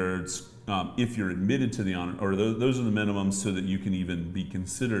standards, if you're admitted to the honor, or those are the minimums so that you can even be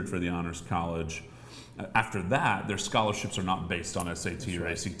considered for the Honors College. After that, their scholarships are not based on SAT or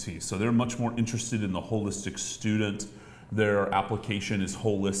ACT. So they're much more interested in the holistic student. Their application is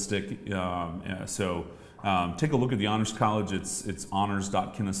holistic. Take a look at the Honors College. It's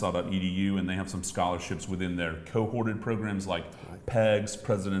honors.kennesaw.edu, and they have some scholarships within their cohorted programs like PEGS,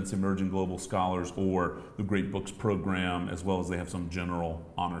 President's Emerging Global Scholars, or the Great Books Program, as well as they have some general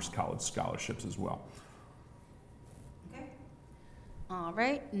Honors College scholarships as well. Okay. All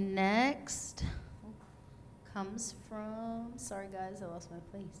right, next comes from, sorry guys, I lost my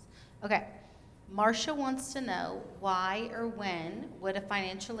place. Okay. Marcia wants to know why or when would a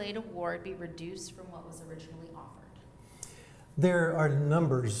financial aid award be reduced from what was originally offered? There are a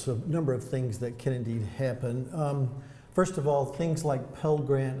number of things that can indeed happen. First of all, things like Pell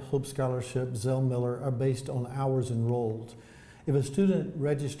Grant, Hope Scholarship, Zell Miller are based on hours enrolled. If a student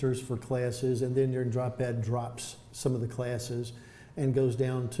registers for classes and then their drop-ed drops some of the classes and goes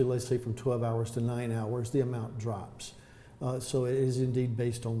down to, let's say, from 12 hours to 9 hours, the amount drops. So it is indeed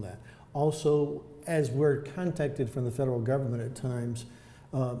based on that. Also, as we're contacted from the federal government at times,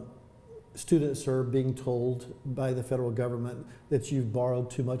 students are being told by the federal government that you've borrowed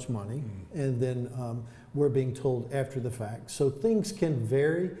too much money, and then we're being told after the fact. So things can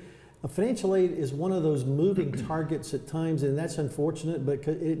vary. Financial aid is one of those moving targets at times, and that's unfortunate, but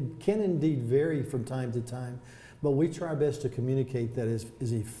it can indeed vary from time to time. But we try our best to communicate that as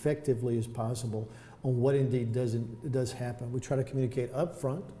effectively as possible on what indeed does happen. We try to communicate up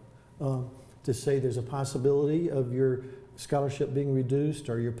front to say there's a possibility of your scholarship being reduced,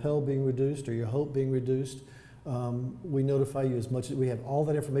 or your Pell being reduced, or your Hope being reduced. We notify you as much as we have all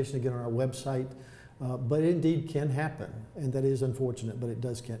that information again on our website, but it indeed can happen, and that is unfortunate, but it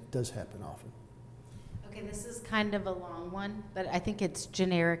does happen often. Okay, this is kind of a long one, but I think it's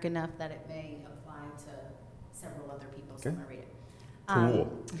generic enough that it may apply to several other people, so I'm going to read it.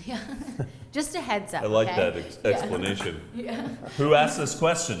 Cool. Yeah, just a heads up. I like okay? that explanation. Yeah. Who asked this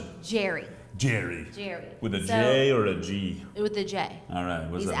question? Jerry. Jerry. With a J or a G? With a J. All right.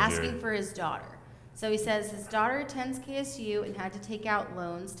 What's He's up, asking Jerry? for his daughter. So he says his daughter attends KSU and had to take out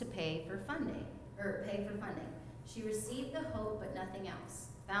loans to pay for funding. She received the Hope, but nothing else.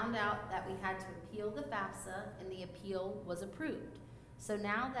 Found out that we had to appeal the FAFSA, and the appeal was approved. So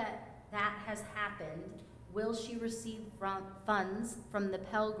now that that has happened, will she receive funds from the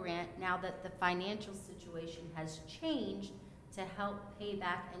Pell Grant now that the financial situation has changed to help pay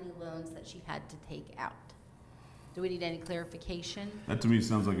back any loans that she had to take out? Do we need any clarification? That to me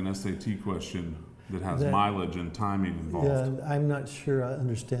sounds like an SAT question that has mileage and timing involved. Yeah, I'm not sure I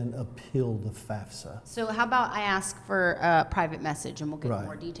understand appeal the FAFSA. So how about I ask for a private message and we'll get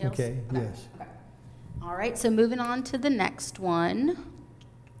more details? Okay, yes. Okay. All right, so moving on to the next one.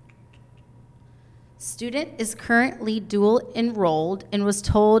 Student is currently dual enrolled and was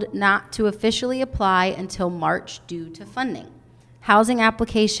told not to officially apply until March due to funding. Housing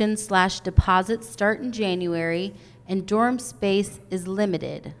applications / deposits start in January, and dorm space is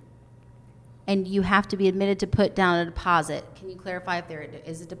limited. And you have to be admitted to put down a deposit. Can you clarify if there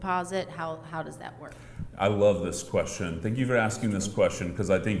is a deposit? How does that work? I love this question. Thank you for asking this question,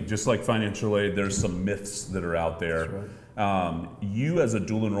 because I think just like financial aid, there's some myths that are out there. That's right. You as a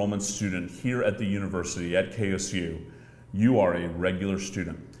dual enrollment student here at the university, at KSU, you are a regular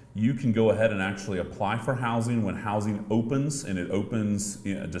student. You can go ahead and actually apply for housing when housing opens, and it opens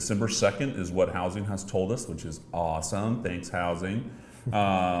December 2nd is what housing has told us, which is awesome. Thanks, housing.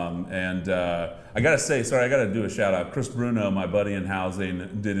 I gotta say, I gotta do a shout out. Chris Bruno, my buddy in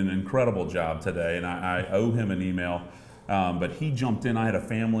housing, did an incredible job today, and I owe him an email. But he jumped in. I had a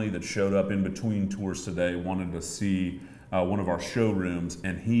family that showed up in between tours today, wanted to see one of our showrooms,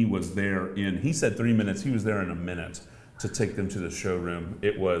 and he was there he said 3 minutes, he was there in a minute to take them to the showroom.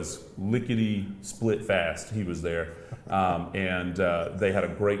 It was lickety split fast. He was there, and they had a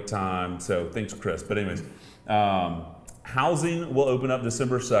great time. So thanks, Chris. But anyways, housing will open up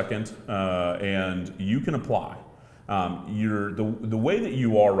December 2nd, and you can apply. The way that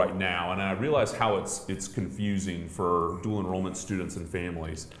you are right now, and I realize how it's confusing for dual enrollment students and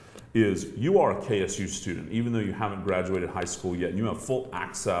families, is you are a KSU student, even though you haven't graduated high school yet, and you have full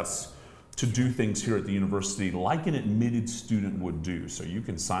access to do things here at the university like an admitted student would do. So you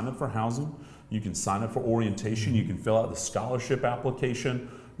can sign up for housing, you can sign up for orientation, you can fill out the scholarship application.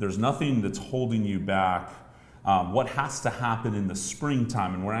 There's nothing that's holding you back. What has to happen in the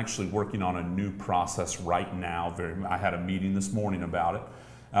springtime, and we're actually working on a new process right now, I had a meeting this morning about it,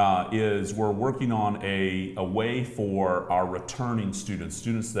 is we're working on a way for our returning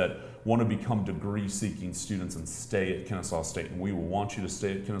students that want to become degree-seeking students and stay at Kennesaw State. And we will want you to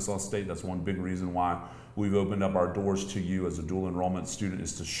stay at Kennesaw State. That's one big reason why we've opened up our doors to you as a dual enrollment student,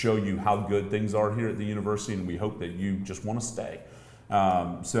 is to show you how good things are here at the university, and we hope that you just want to stay.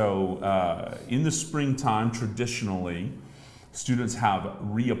 In the springtime, traditionally, students have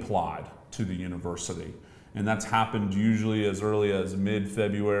reapplied to the university. And that's happened usually as early as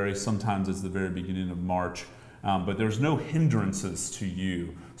mid-February, sometimes it's the very beginning of March. But there's no hindrances to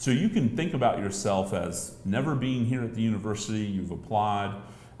you. So you can think about yourself as never being here at the university. You've applied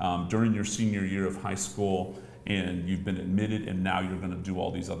during your senior year of high school, and you've been admitted, and now you're going to do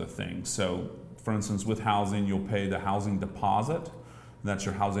all these other things. So, for instance, with housing, you'll pay the housing deposit. That's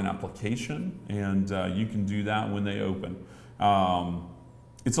your housing application, and you can do that when they open.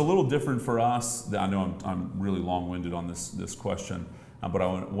 It's a little different for us. I know I'm really long-winded on this question, but I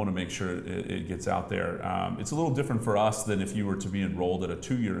want to make sure it gets out there. It's a little different for us than if you were to be enrolled at a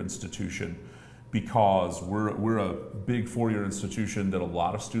 2-year institution, because we're a big 4-year institution that a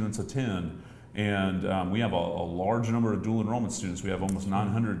lot of students attend, and we have a large number of dual enrollment students. We have almost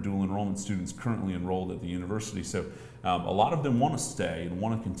 900 dual enrollment students currently enrolled at the university. So a lot of them want to stay and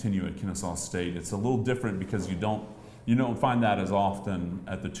want to continue at Kennesaw State. It's a little different because you don't find that as often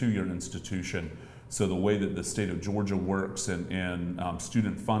at the 2-year institution. So the way that the state of Georgia works and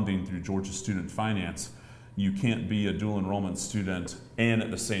student funding through Georgia Student Finance, you can't be a dual enrollment student and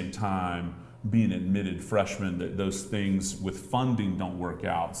at the same time be an admitted freshman. Those things with funding don't work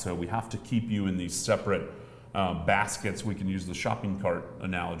out. So we have to keep you in these separate baskets. We can use the shopping cart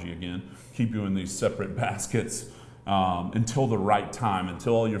analogy again. Keep you in these separate baskets until the right time,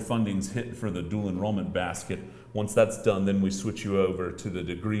 until all your funding's hit for the dual enrollment basket. Once that's done, then we switch you over to the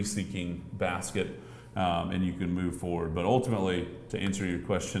degree-seeking basket, and you can move forward. But ultimately, to answer your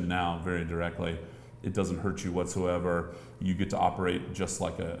question now very directly, it doesn't hurt you whatsoever. You get to operate just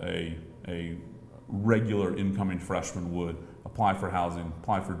like a regular incoming freshman would. Apply for housing,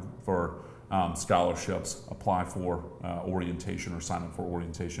 apply for scholarships, apply for orientation or sign up for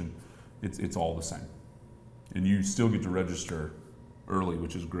orientation. It's all the same. And you still get to register early,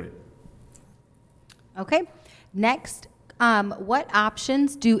 which is great. Okay. Next, what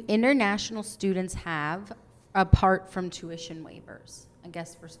options do international students have apart from tuition waivers? I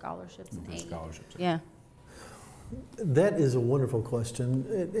guess for scholarships and aid. Scholarships. Yeah. That is a wonderful question,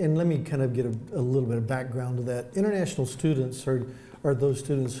 and let me kind of get a little bit of background to that. International students are those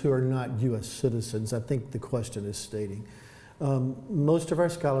students who are not U.S. citizens, I think the question is stating. Most of our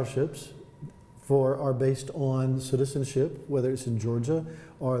scholarships are based on citizenship, whether it's in Georgia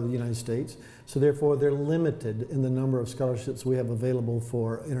or the United States. So therefore, they're limited in the number of scholarships we have available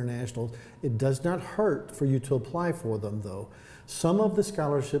for internationals. It does not hurt for you to apply for them, though. Some of the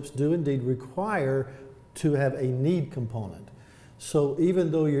scholarships do indeed require to have a need component. So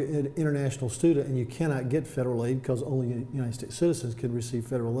even though you're an international student and you cannot get federal aid because only United States citizens can receive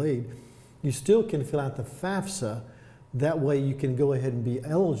federal aid, you still can fill out the FAFSA. That way you can go ahead and be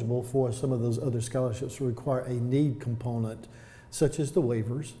eligible for some of those other scholarships that require a need component, such as the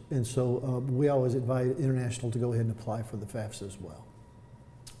waivers. And so we always advise international to go ahead and apply for the FAFSA as well.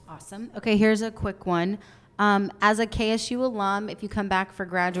 Awesome. Okay, here's a quick one. As a KSU alum, if you come back for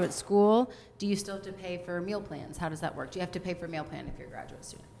graduate school, do you still have to pay for meal plans? How does that work? Do you have to pay for a meal plan if you're a graduate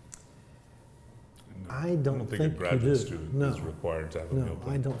student? No, I don't think a you graduate do. student No. is required to have a meal No,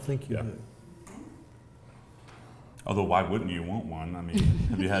 plan. I don't think you Yeah. do. Although, why wouldn't you want one? I mean,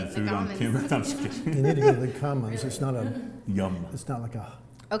 have you had food on Commons. campus? I'm just kidding. You need to go to the Commons. It's not Yum. like a,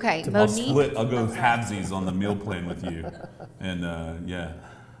 Okay, I'll Monique. I'll go halvesies on the meal plan with you. And yeah,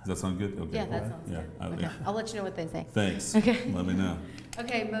 does that sound good? Okay. Yeah, that sounds Yeah. good. Okay. I'll let you know what they say. Thanks. Okay. Let me know.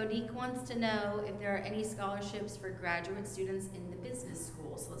 Okay, Monique wants to know if there are any scholarships for graduate students in the business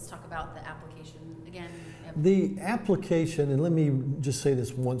school. So let's talk about the application again. Yep. the application, and let me just say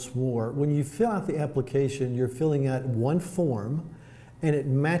this once more. When you fill out the application, you're filling out one form and it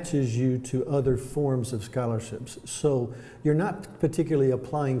matches you to other forms of scholarships. So you're not particularly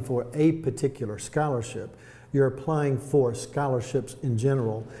applying for a particular scholarship. You're applying for scholarships in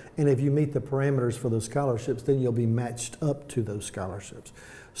general, and if you meet the parameters for those scholarships, then you'll be matched up to those scholarships.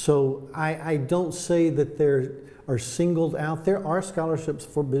 So I don't say that there are singled out. There are scholarships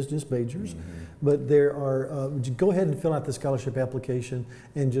for business majors, but there are, go ahead and fill out the scholarship application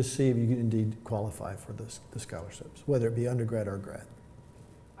and just see if you can indeed qualify for the scholarships, whether it be undergrad or grad.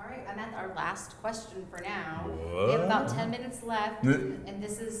 All right, I'm at our last question for now. We have about 10 minutes left, and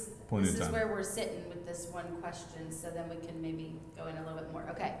this is where we're sitting with this one question, so then we can maybe go in a little bit more.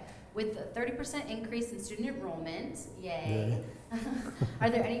 Okay, with the 30% increase in student enrollment, yay, are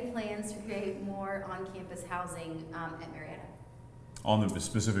there any plans to create more on-campus housing at Marietta?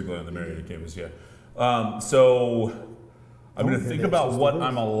 Specifically on the Marietta campus, yeah. So I'm going to think about what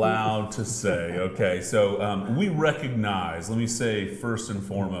I'm allowed to say. Okay, so we recognize, let me say first and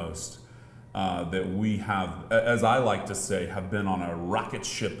foremost, that we have, as I like to say, have been on a rocket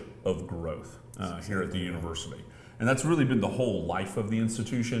ship of growth here at the university. And that's really been the whole life of the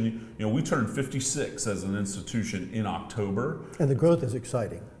institution. You know, we turned 56 as an institution in October. And the growth is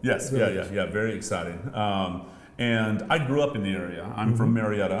exciting. Yes, yeah, very exciting. And I grew up in the area. I'm from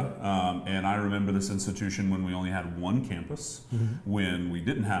Marietta, and I remember this institution when we only had one campus, when we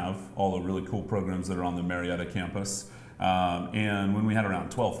didn't have all the really cool programs that are on the Marietta campus, and when we had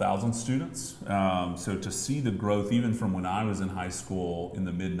around 12,000 students. So to see the growth, even from when I was in high school in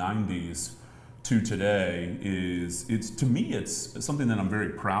the mid-90s to today, to me, it's something that I'm very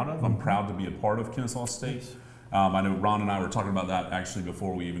proud of. I'm proud to be a part of Kennesaw State. I know Ron and I were talking about that actually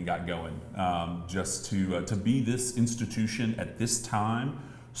before we even got going. Just to be this institution at this time,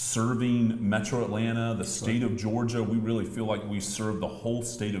 serving Metro Atlanta, the state of Georgia, we really feel like we serve the whole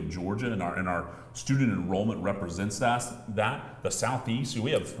state of Georgia, and our student enrollment represents that. The Southeast,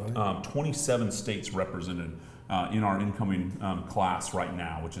 we have 27 states represented in our incoming class right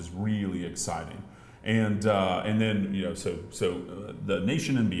now, which is really exciting. And then, you know, so the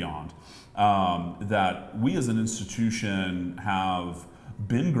nation and beyond. That we as an institution have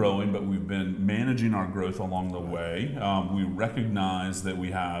been growing, but we've been managing our growth along the way. We recognize that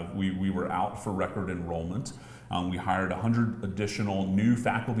we were out for record enrollment. We hired 100 additional new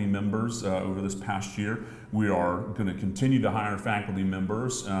faculty members over this past year. We are going to continue to hire faculty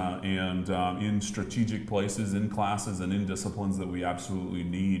members and in strategic places, in classes, and in disciplines that we absolutely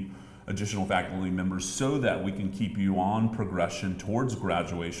need additional faculty members so that we can keep you on progression towards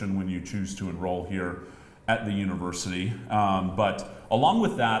graduation when you choose to enroll here at the university. But along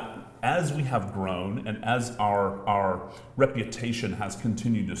with that, as we have grown and as our reputation has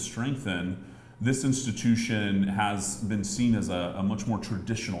continued to strengthen, this institution has been seen as a much more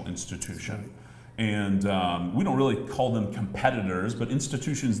traditional institution. And we don't really call them competitors, but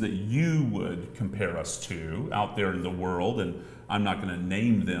institutions that you would compare us to out there in the world, and I'm not going to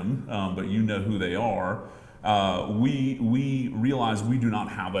name them, but you know who they are. We realize we do not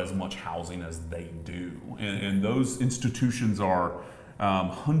have as much housing as they do. And those institutions are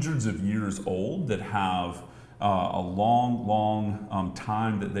hundreds of years old that have a long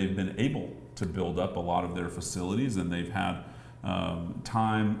time that they've been able to build up a lot of their facilities, and they've had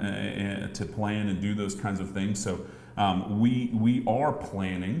time to plan and do those kinds of things. So we are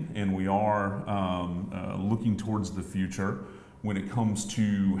planning, and we are looking towards the future when it comes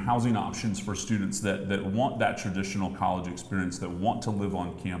to housing options for students that want that traditional college experience, that want to live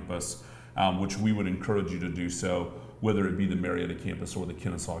on campus, which we would encourage you to do so, whether it be the Marietta campus or the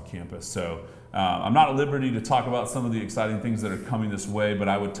Kennesaw campus. So I'm not at liberty to talk about some of the exciting things that are coming this way, but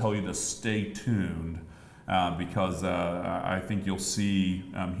I would tell you to stay tuned because I think you'll see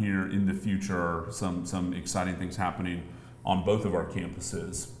here in the future some exciting things happening on both of our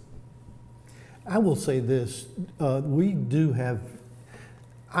campuses. I will say this, we do have,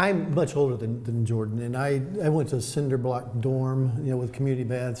 I'm much older than Jordan, and I went to a cinder block dorm, you know, with community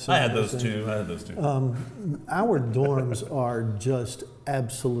baths. I had those too. Our dorms are just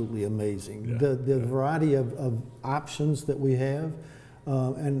absolutely amazing. Yeah. The variety of options that we have,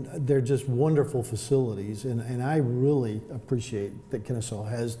 and they're just wonderful facilities, and I really appreciate that Kennesaw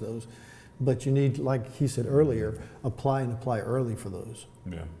has those. But you need, like he said earlier, apply early for those.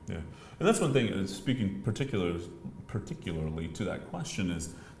 Yeah. And that's one thing, speaking particularly to that question,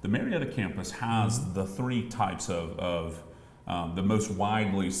 is the Marietta campus has the three types of the most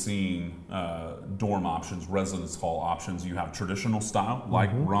widely seen dorm options, residence hall options. You have traditional style, like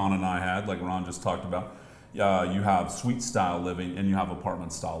Ron and I had, like Ron just talked about. You have suite style living, and you have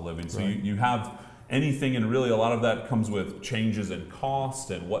apartment style living. So you have anything, and really a lot of that comes with changes in cost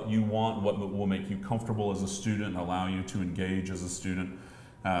and what you want, what will make you comfortable as a student and allow you to engage as a student.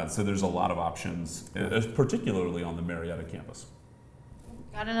 So there's a lot of options, particularly on the Marietta campus.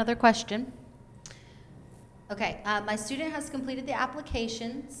 Got another question. Okay, my student has completed the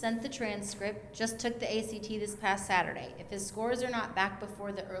application, sent the transcript, just took the ACT this past Saturday. If his scores are not back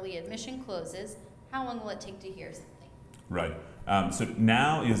before the early admission closes, how long will it take to hear something? Right. So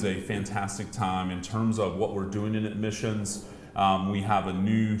now is a fantastic time in terms of what we're doing in admissions. We have a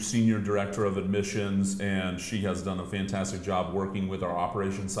new senior director of admissions, and she has done a fantastic job working with our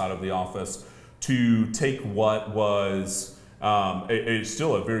operations side of the office to take what was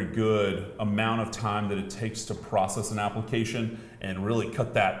still a very good amount of time that it takes to process an application and really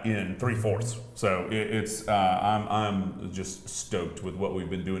cut that in 3/4. So I'm just stoked with what we've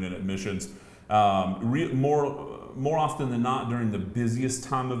been doing in admissions. More often than not, during the busiest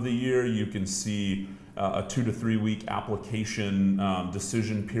time of the year, you can see a 2 to 3 week application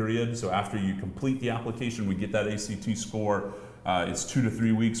decision period. So after you complete the application, we get that ACT score. It's 2 to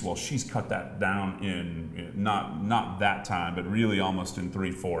 3 weeks. Well, she's cut that down in not that time, but really almost in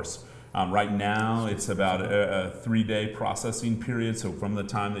 3/4. Right now, it's about a 3-day processing period. So from the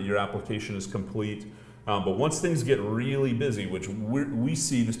time that your application is complete. But once things get really busy, which we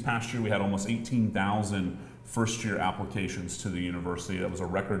see this past year, we had almost 18,000 first-year applications to the university. That was a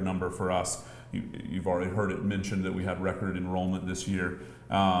record number for us. You've already heard it mentioned that we had record enrollment this year.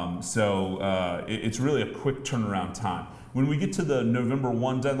 It's really a quick turnaround time. When we get to the November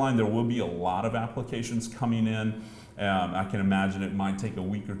 1 deadline, there will be a lot of applications coming in. I can imagine it might take a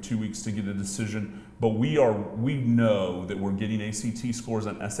week or 2 weeks to get a decision, but we know that we're getting ACT scores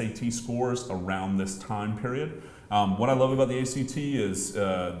and SAT scores around this time period. What I love about the ACT is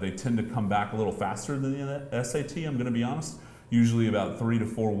they tend to come back a little faster than the SAT, I'm gonna be honest. Usually about 3 to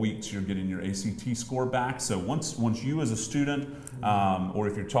 4 weeks you're getting your ACT score back. So once you as a student, or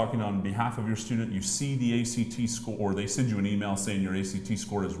if you're talking on behalf of your student, you see the ACT score, or they send you an email saying your ACT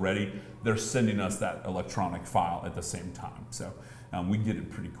score is ready, they're sending us that electronic file at the same time. So we get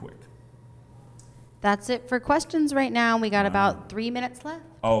it pretty quick. That's it for questions right now. We got about 3 minutes left.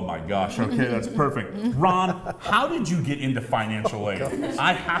 Oh my gosh, okay, that's perfect. Ron, how did you get into financial aid?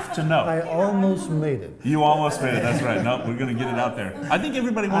 I have to know. I almost made it. You almost made it, that's right. No, we're gonna get it out there. I think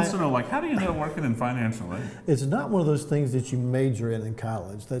everybody wants to know, like, how do you end up working in financial aid? It's not one of those things that you major in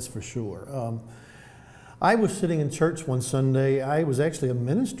college, that's for sure. I was sitting in church one Sunday. I was actually a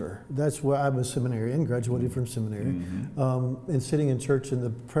minister. That's where I was a seminarian, graduated from seminary. And sitting in church, and the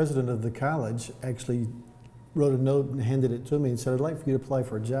president of the college actually wrote a note and handed it to me and said, I'd like for you to apply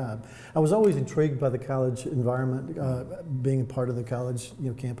for a job. I was always intrigued by the college environment, being a part of the college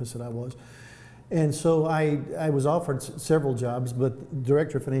campus that I was. And so I was offered several jobs, but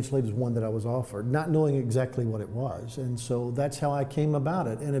Director of Financial Aid was one that I was offered, not knowing exactly what it was. And so that's how I came about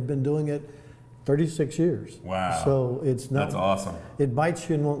it, and have been doing it 36 years. Wow. So it's not. That's awesome. It bites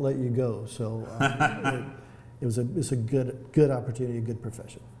you and won't let you go. So it's a good opportunity, a good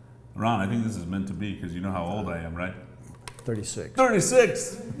profession. Ron, I think this is meant to be because you know how old I am, right? 36.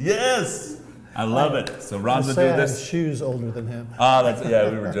 36. Yes. I love it. So Ron's been doing I this. have shoes older than him.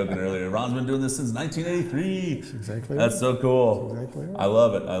 We were joking earlier. Ron's been doing this since 1983. That's exactly That's right. so cool. That's exactly right. I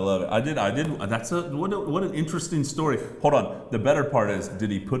love it. I love it. I did. That's what an interesting story. Hold on. The better part is, did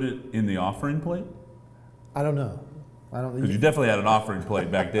he put it in the offering plate? I don't know. I don't. Because you definitely had an offering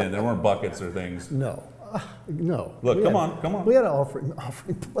plate back then. There weren't buckets or things. No. No. Look, come on. We had an offering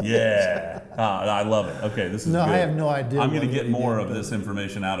plate. Yeah. I love it. Okay, this is No, good. I have no idea. I'm going to what get he more did, of this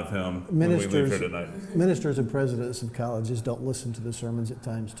information out of him when we leave here tonight. Ministers and presidents of colleges don't listen to the sermons at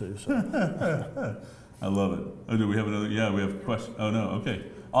times too. So. I love it. Oh, do we have another? Yeah, we have a question. Oh, no. Okay.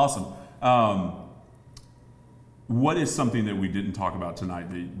 Awesome. What is something that we didn't talk about tonight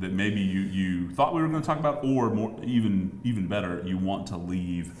that maybe you thought we were going to talk about, or more, even better, you want to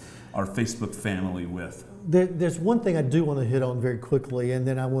leave our Facebook family with? There's one thing I do want to hit on very quickly, and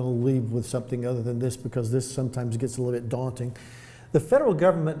then I want to leave with something other than this, because this sometimes gets a little bit daunting. The federal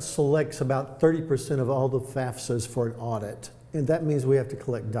government selects about 30% of all the FAFSAs for an audit, and that means we have to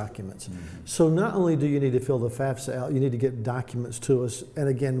collect documents. So not only do you need to fill the FAFSA out, you need to get documents to us. And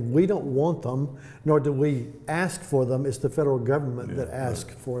again, we don't want them, nor do we ask for them. It's the federal government that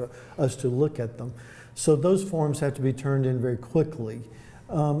asks for us to look at them. So those forms have to be turned in very quickly.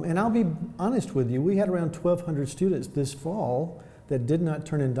 And I'll be honest with you, we had around 1,200 students this fall that did not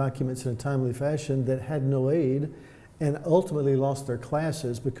turn in documents in a timely fashion, that had no aid, and ultimately lost their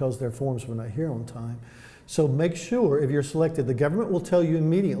classes because their forms were not here on time. So make sure, if you're selected, the government will tell you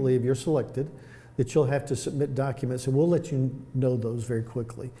immediately if you're selected that you'll have to submit documents, and we'll let you know those very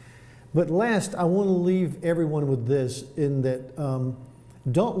quickly. But last, I want to leave everyone with this, in that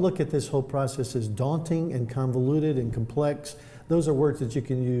don't look at this whole process as daunting and convoluted and complex. Those are words that you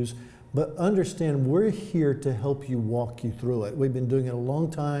can use. But understand, we're here to help you walk you through it. We've been doing it a long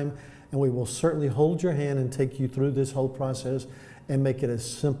time, and we will certainly hold your hand and take you through this whole process and make it as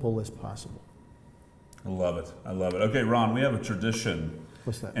simple as possible. I love it. I love it. Okay, Ron, we have a tradition.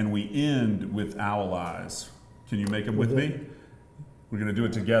 What's that? And we end with owl eyes. Can you make them with me? We're going to do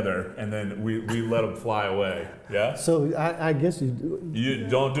it together, and then we let them fly away. Yeah? So I guess you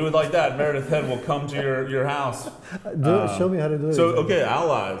don't do it like that. Meredith Head will come to your house. Show me how to do it. So, okay,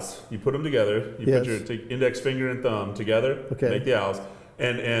 owl eyes. You put them together. You Yes. put your index finger and thumb together. Okay. Make the owls.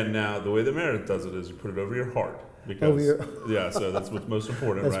 And now the way that Meredith does it is you put it over your heart. Because, yeah, so that's what's most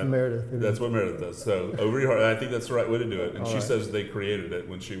important, That's right? Meredith. That's what Meredith does. So over your heart. I think that's the right way to do it. And All she right. says they created it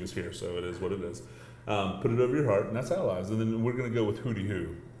when she was here, so it is what it is. Put it over your heart, and that's owl eyes. And then we're going to go with hooty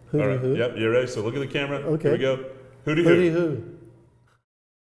hoo. Hooty All right. hoo? Yep. You ready? So look at the camera. Okay. Here we go. Hooty hoo. Hooty hoo.